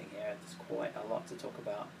interesting here. There's quite a lot to talk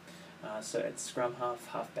about. So it's scrum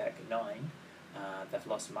halfback 9. They've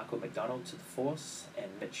lost Michael McDonald to the Force and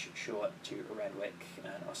Mitch Short to Randwick,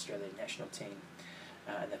 an Australian national team.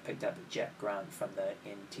 And they've picked up Jack Grant from the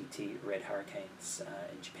NTT Red Hurricanes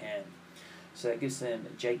in Japan. So that gives them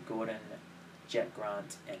Jake Gordon, Jack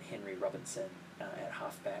Grant, and Henry Robinson at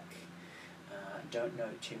halfback. Don't know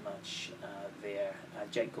too much there.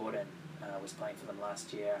 Jake Gordon was playing for them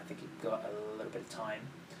last year. I think he got a little bit of time,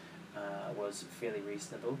 was fairly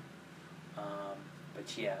reasonable.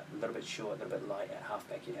 But yeah, a little bit short, a little bit light at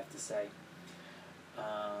halfback, you'd have to say.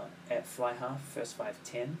 At fly half, first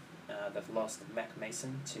 5-10, they've lost Mac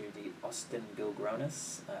Mason to the Austin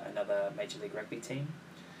Gilgronis, another Major League Rugby team,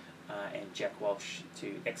 and Jack Walsh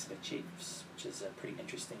to Exeter Chiefs, which is a pretty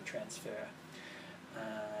interesting transfer.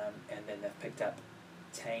 And then they've picked up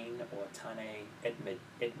Tane or Tane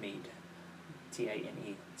Edmead,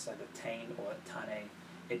 T-A-N-E, so the Tane or Tane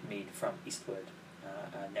Edmead from Eastwood,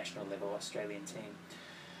 a national level Australian team.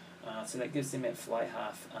 So that gives them at fly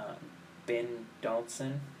half Ben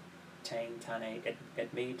Donaldson, Tane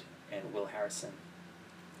Edmead, and Will Harrison.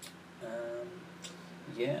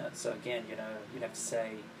 So again, you'd have to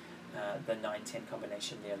say the 9-10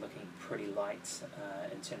 combination there looking pretty light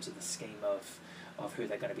in terms of the scheme of who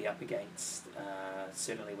they're going to be up against.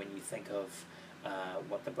 Certainly when you think of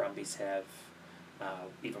what the Brumbies have,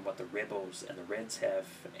 even what the Rebels and the Reds have,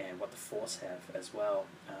 and what the Force have as well,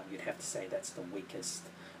 you'd have to say that's the weakest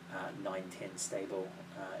 9-10 stable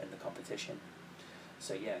in the competition.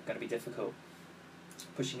 So yeah, going to be difficult.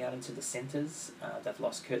 Pushing out into the centres, they've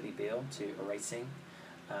lost Kurtley Beale to Racing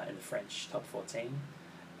in the French top 14,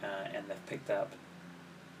 and they've picked up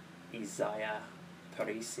Isaiah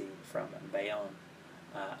Parisi from Bayonne,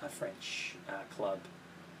 a French club.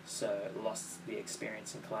 So lost the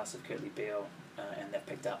experience and class of Kurtley Beale, and they've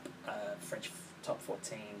picked up a French top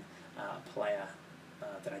 14 player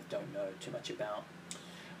that I don't know too much about.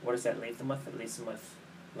 What does that leave them with? It leaves them with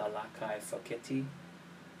Lalakai Foketi,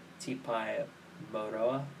 Tipai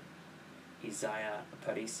Moroa, Isaiah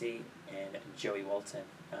Parisi, and Joey Walton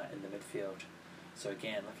in the midfield. So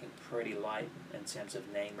again, looking pretty light in terms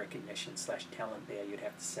of name recognition / talent there, you'd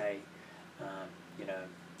have to say.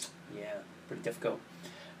 Pretty difficult.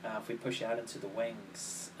 If we push out into the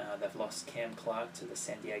wings, they've lost Cam Clark to the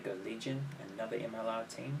San Diego Legion, another MLR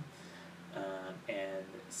team, and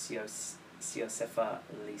Siosefa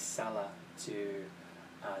Lisala to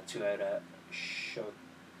Toyota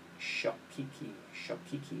Shokiki,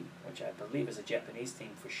 which I believe is a Japanese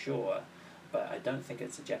team for sure, but I don't think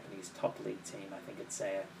it's a Japanese top league team. I think it's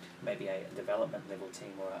maybe a development level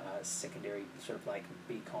team or a secondary sort of like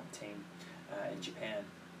B comp team in Japan.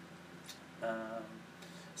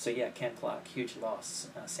 Cam Clark, huge loss.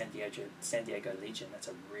 San Diego Legion, that's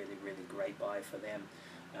a really, really great buy for them.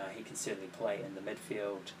 He can certainly play in the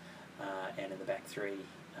midfield and in the back three.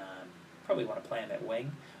 Probably want to play him at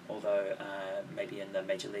wing, although maybe in the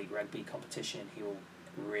Major League Rugby competition he will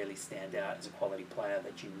really stand out as a quality player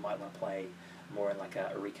that you might want to play more in like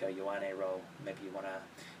a Rico Ioane role. Maybe you want to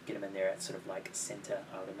get him in there at sort of like centre,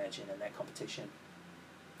 I would imagine, in that competition.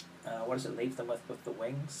 What does it leave them with the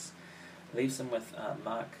wings? Leaves them with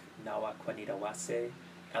Mark Nawa Kwanidawase,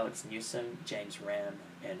 Alex Newsom, James Ram,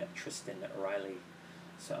 and Tristan Riley.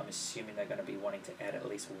 So I'm assuming they're going to be wanting to add at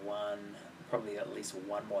least one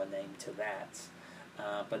more name to that.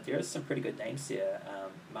 But there is some pretty good names here.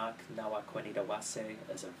 Mark Nawa Kwanidawase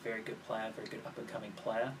is a very good player, very good up-and-coming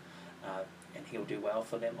player, and he'll do well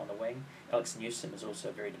for them on the wing. Alex Newsom is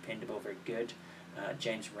also very dependable, very good.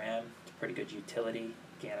 James Ram, pretty good utility.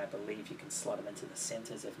 Again, I believe you can slot him into the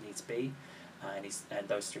centres if needs be. And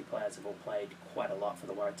those three players have all played quite a lot for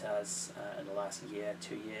the Waratahs in the last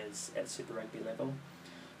 2 years at Super Rugby level.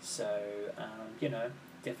 So,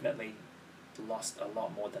 definitely lost a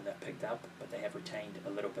lot more than they've picked up, but they have retained a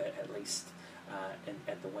little bit at least in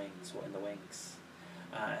the wings.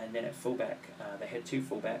 And then at fullback, they had two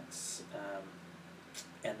fullbacks,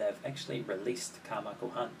 and they've actually released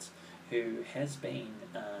Carmichael Hunt, who has been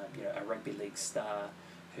a rugby league star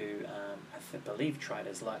who I believe tried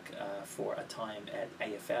his luck for a time at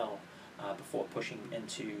AFL before pushing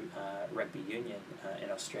into rugby union in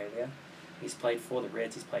Australia. He's played for the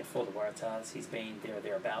Reds, he's played for the Waratahs, he's been there or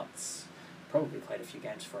thereabouts, probably played a few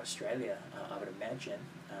games for Australia, I would imagine.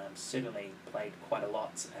 Certainly played quite a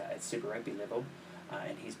lot at Super Rugby level,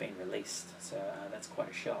 and he's been released, so that's quite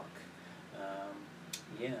a shock.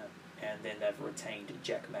 And then they've retained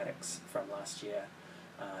Jack Maddox from last year,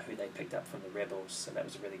 who they picked up from the Rebels, so that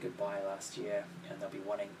was a really good buy last year, and they'll be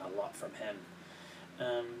wanting a lot from him.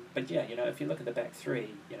 If you look at the back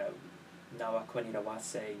three, Nawa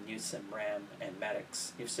Kwanidawase, Newsom, Ram, and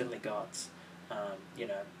Maddox, you've certainly got,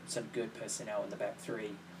 some good personnel in the back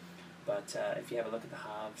three. But if you have a look at the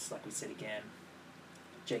halves, like we said again,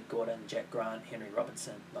 Jake Gordon, Jack Grant, Henry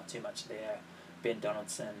Robinson, not too much there. Ben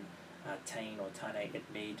Donaldson, Tane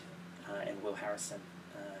Edmead, and Will Harrison.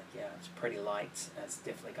 It's pretty light. It's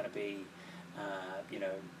definitely going to be,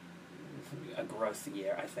 a growth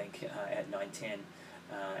year, I think, at 9-10.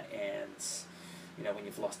 When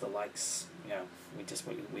you've lost the likes,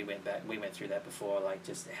 we went through that before, like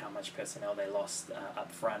just how much personnel they lost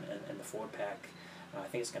up front in the forward pack. I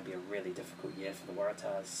think it's going to be a really difficult year for the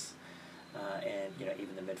Waratahs. And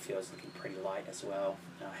even the midfield is looking pretty light as well.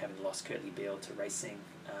 Having lost Curtly Beale to Racing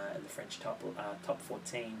in the French top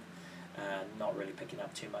 14, not really picking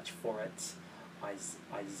up too much for it.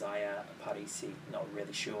 Isaiah Parisi, not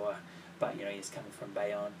really sure, but he's coming from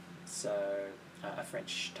Bayonne, so a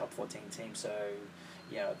French top 14 team. So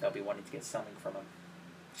they'll be wanting to get something from him.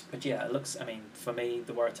 But it looks. I mean, for me,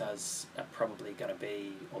 the Waratahs are probably going to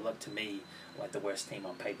be, or look to me, like the worst team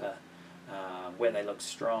on paper. Where they look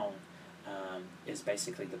strong is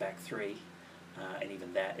basically the back three, and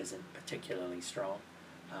even that isn't particularly strong.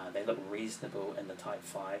 They look reasonable in the tight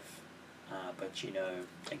five, but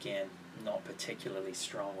again, not particularly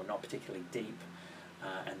strong or not particularly deep,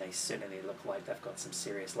 and they certainly look like they've got some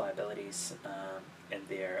serious liabilities in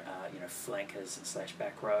their flankers /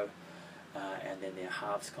 back row, and then their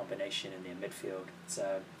halves combination in their midfield.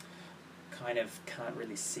 So kind of can't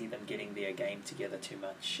really see them getting their game together too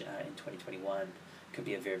much in 2021. Could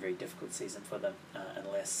be a very, very difficult season for them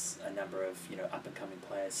unless a number of up and coming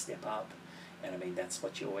players step up, and I mean that's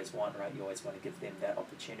what you always want, right? You always want to give them that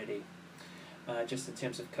opportunity. Just in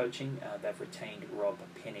terms of coaching, they've retained Rob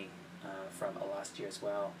Penny from last year as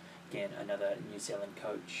well. Again, another New Zealand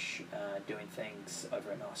coach doing things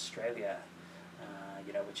over in Australia,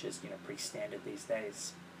 which is pretty standard these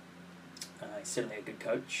days. He's certainly a good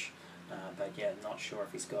coach, but not sure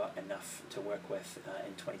if he's got enough to work with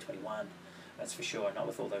in 2021. That's for sure, not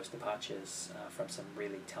with all those departures from some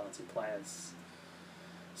really talented players.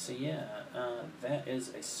 So that is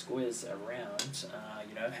a squiz around.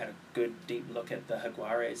 Had a good deep look at the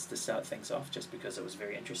Jaguares to start things off, just because it was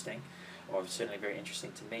very interesting, or certainly very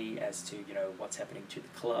interesting to me as to what's happening to the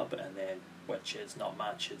club, and then which is not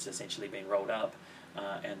much. It's essentially been rolled up,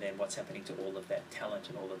 and then what's happening to all of that talent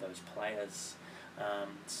and all of those players.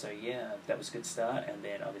 That was a good start, and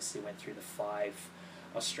then obviously went through the 5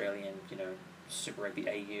 Australian, Super Rugby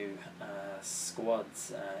AU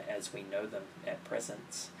squads as we know them at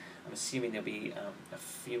present. I'm assuming there'll be a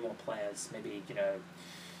few more players, maybe,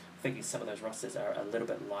 thinking some of those rosters are a little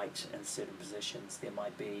bit light in certain positions. There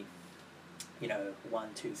might be,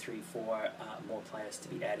 1, 2, 3, 4 more players to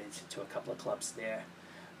be added to a couple of clubs there.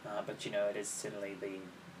 But, it is certainly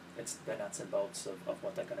it's the nuts and bolts of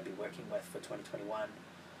what they're going to be working with for 2021.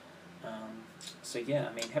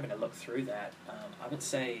 Having a look through that, I would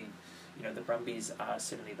say, the Brumbies are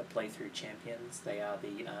certainly the playthrough champions. They are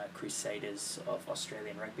the crusaders of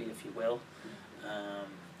Australian rugby, if you will.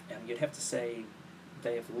 And you'd have to say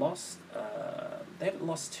they have lost. They haven't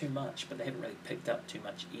lost too much, but they haven't really picked up too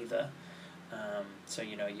much either.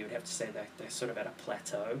 You would have to say that they're sort of at a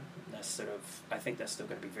plateau. I think they're still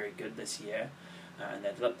going to be very good this year, and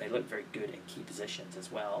they look very good in key positions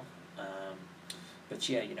as well.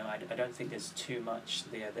 I don't think there's too much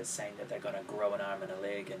there that's saying that they're going to grow an arm and a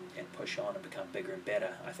leg and push on and become bigger and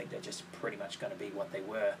better. I think they're just pretty much going to be what they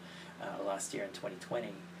were last year in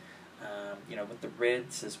 2020. With the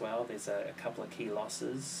Reds as well, there's a couple of key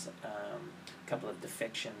losses, a couple of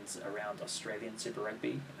defections around Australian Super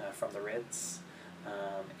Rugby from the Reds,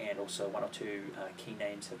 and also 1 or 2 key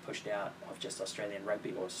names have pushed out of just Australian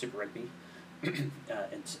rugby or Super Rugby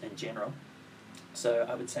in general. So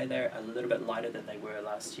I would say they're a little bit lighter than they were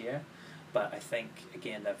last year, but I think,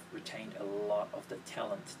 again, they've retained a lot of the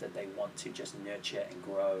talent that they want to just nurture and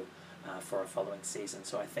grow for a following season.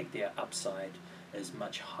 So I think their upside is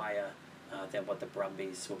much higher than what the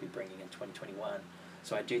Brumbies will be bringing in 2021.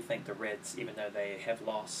 So I do think the Reds, even though they have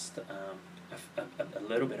lost a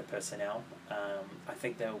little bit of personnel, I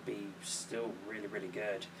think they'll be still really, really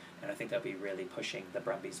good, and I think they'll be really pushing the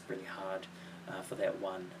Brumbies really hard for that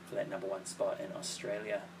number 1 spot in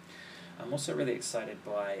Australia. I'm also really excited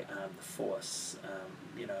by the Force.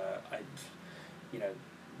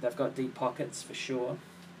 They've got deep pockets for sure,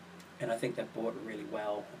 and I think they've bought really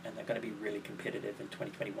well, and they're going to be really competitive in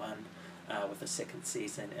 2021 with the second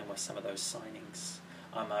season and with some of those signings.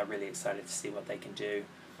 I'm really excited to see what they can do.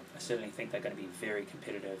 I certainly think they're going to be very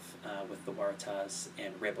competitive with the Waratahs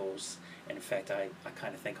and Rebels, and in fact I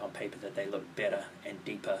kind of think on paper that they look better and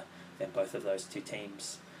deeper than both of those 2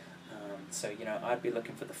 teams. I'd be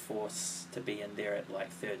looking for the Force to be in there at like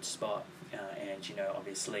 3rd spot, and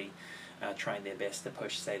obviously trying their best to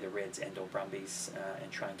push, say, the Reds and or Brumbies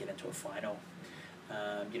and try and get into a final.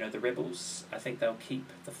 The Rebels, I think they'll keep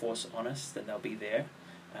the Force honest and they'll be there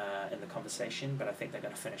in the conversation, but I think they're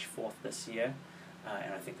going to finish 4th this year,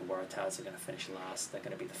 and I think the Waratahs are going to finish last. They're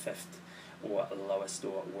going to be the 5th or lowest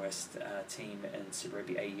or worst team in Super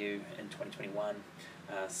Rugby AU in 2021,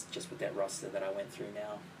 just with that roster that I went through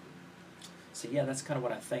now. So that's kind of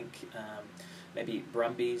what I think. maybe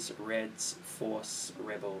Brumbies, Reds, Force,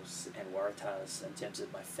 Rebels, and Waratahs in terms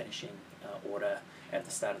of my finishing order at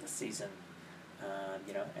the start of the season.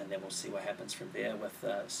 And then we'll see what happens from there with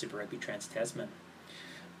Super Rugby Trans-Tasman.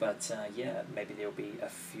 But yeah, maybe there'll be a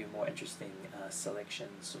few more interesting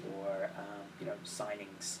selections or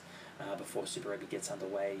signings before Super Rugby gets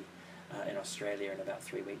underway in Australia in about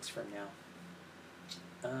 3 weeks from now.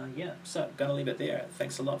 So gonna leave it there.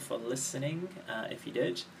 Thanks a lot for listening. If you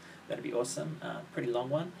did, that'd be awesome. Pretty long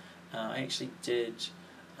one. I actually did,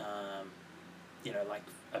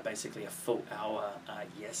 basically a full hour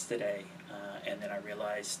yesterday, and then I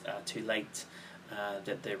realized too late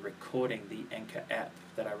that the Anchor app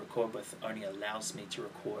that I record with only allows me to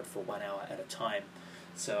record for 1 hour at a time.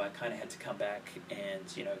 So I kind of had to come back and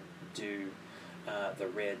do the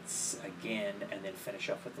Reds again, and then finish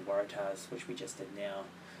off with the Waratahs, which we just did now.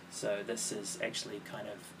 So this is actually kind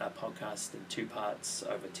of a podcast in 2 parts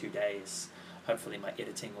over 2 days. Hopefully my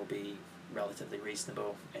editing will be relatively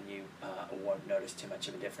reasonable and you won't notice too much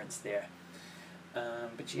of a difference there.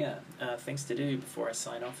 But yeah, things to do before I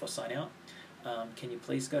sign off or sign out. Can you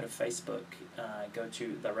please go to Facebook, go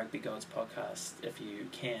to the Rugby Gods podcast if you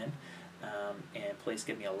can, and please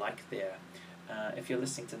give me a like there. If you're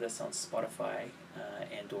listening to this on Spotify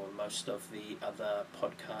and or most of the other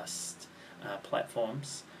podcast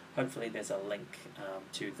platforms, hopefully there's a link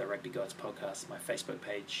to the Rugby Gods podcast, my Facebook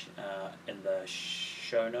page, in the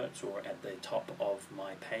show notes or at the top of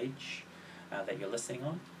my page that you're listening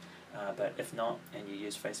on. But if not, and you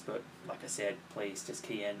use Facebook, like I said, please just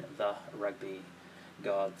key in the Rugby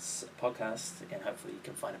Gods podcast, and hopefully you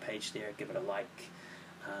can find a page there. Give it a like.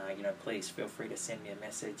 Please feel free to send me a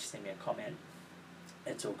message, send me a comment.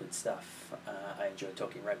 It's all good stuff. I enjoy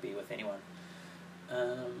talking rugby with anyone.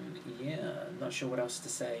 Not sure what else to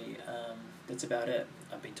say. That's about it.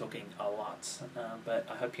 I've been talking a lot, but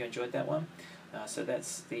I hope you enjoyed that one. So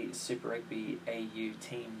that's the Super Rugby AU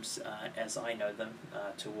teams as I know them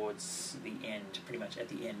towards the end, pretty much at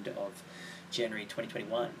the end of January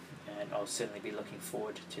 2021. And I'll certainly be looking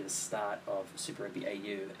forward to the start of Super Rugby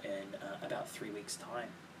AU in about 3 weeks' time.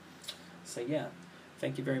 So yeah,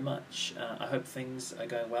 thank you very much. I hope things are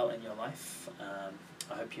going well in your life.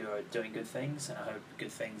 I hope you're doing good things, and I hope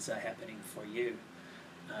good things are happening for you.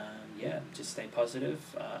 Just stay positive.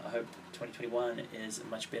 I hope 2021 is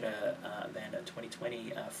much better than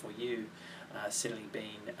 2020 for you. Certainly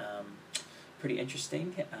been pretty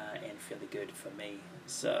interesting and fairly good for me.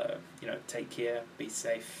 So, take care, be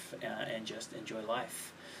safe, and just enjoy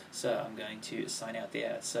life. So I'm going to sign out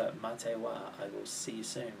there. So, mate wa, I will see you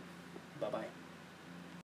soon. Bye-bye.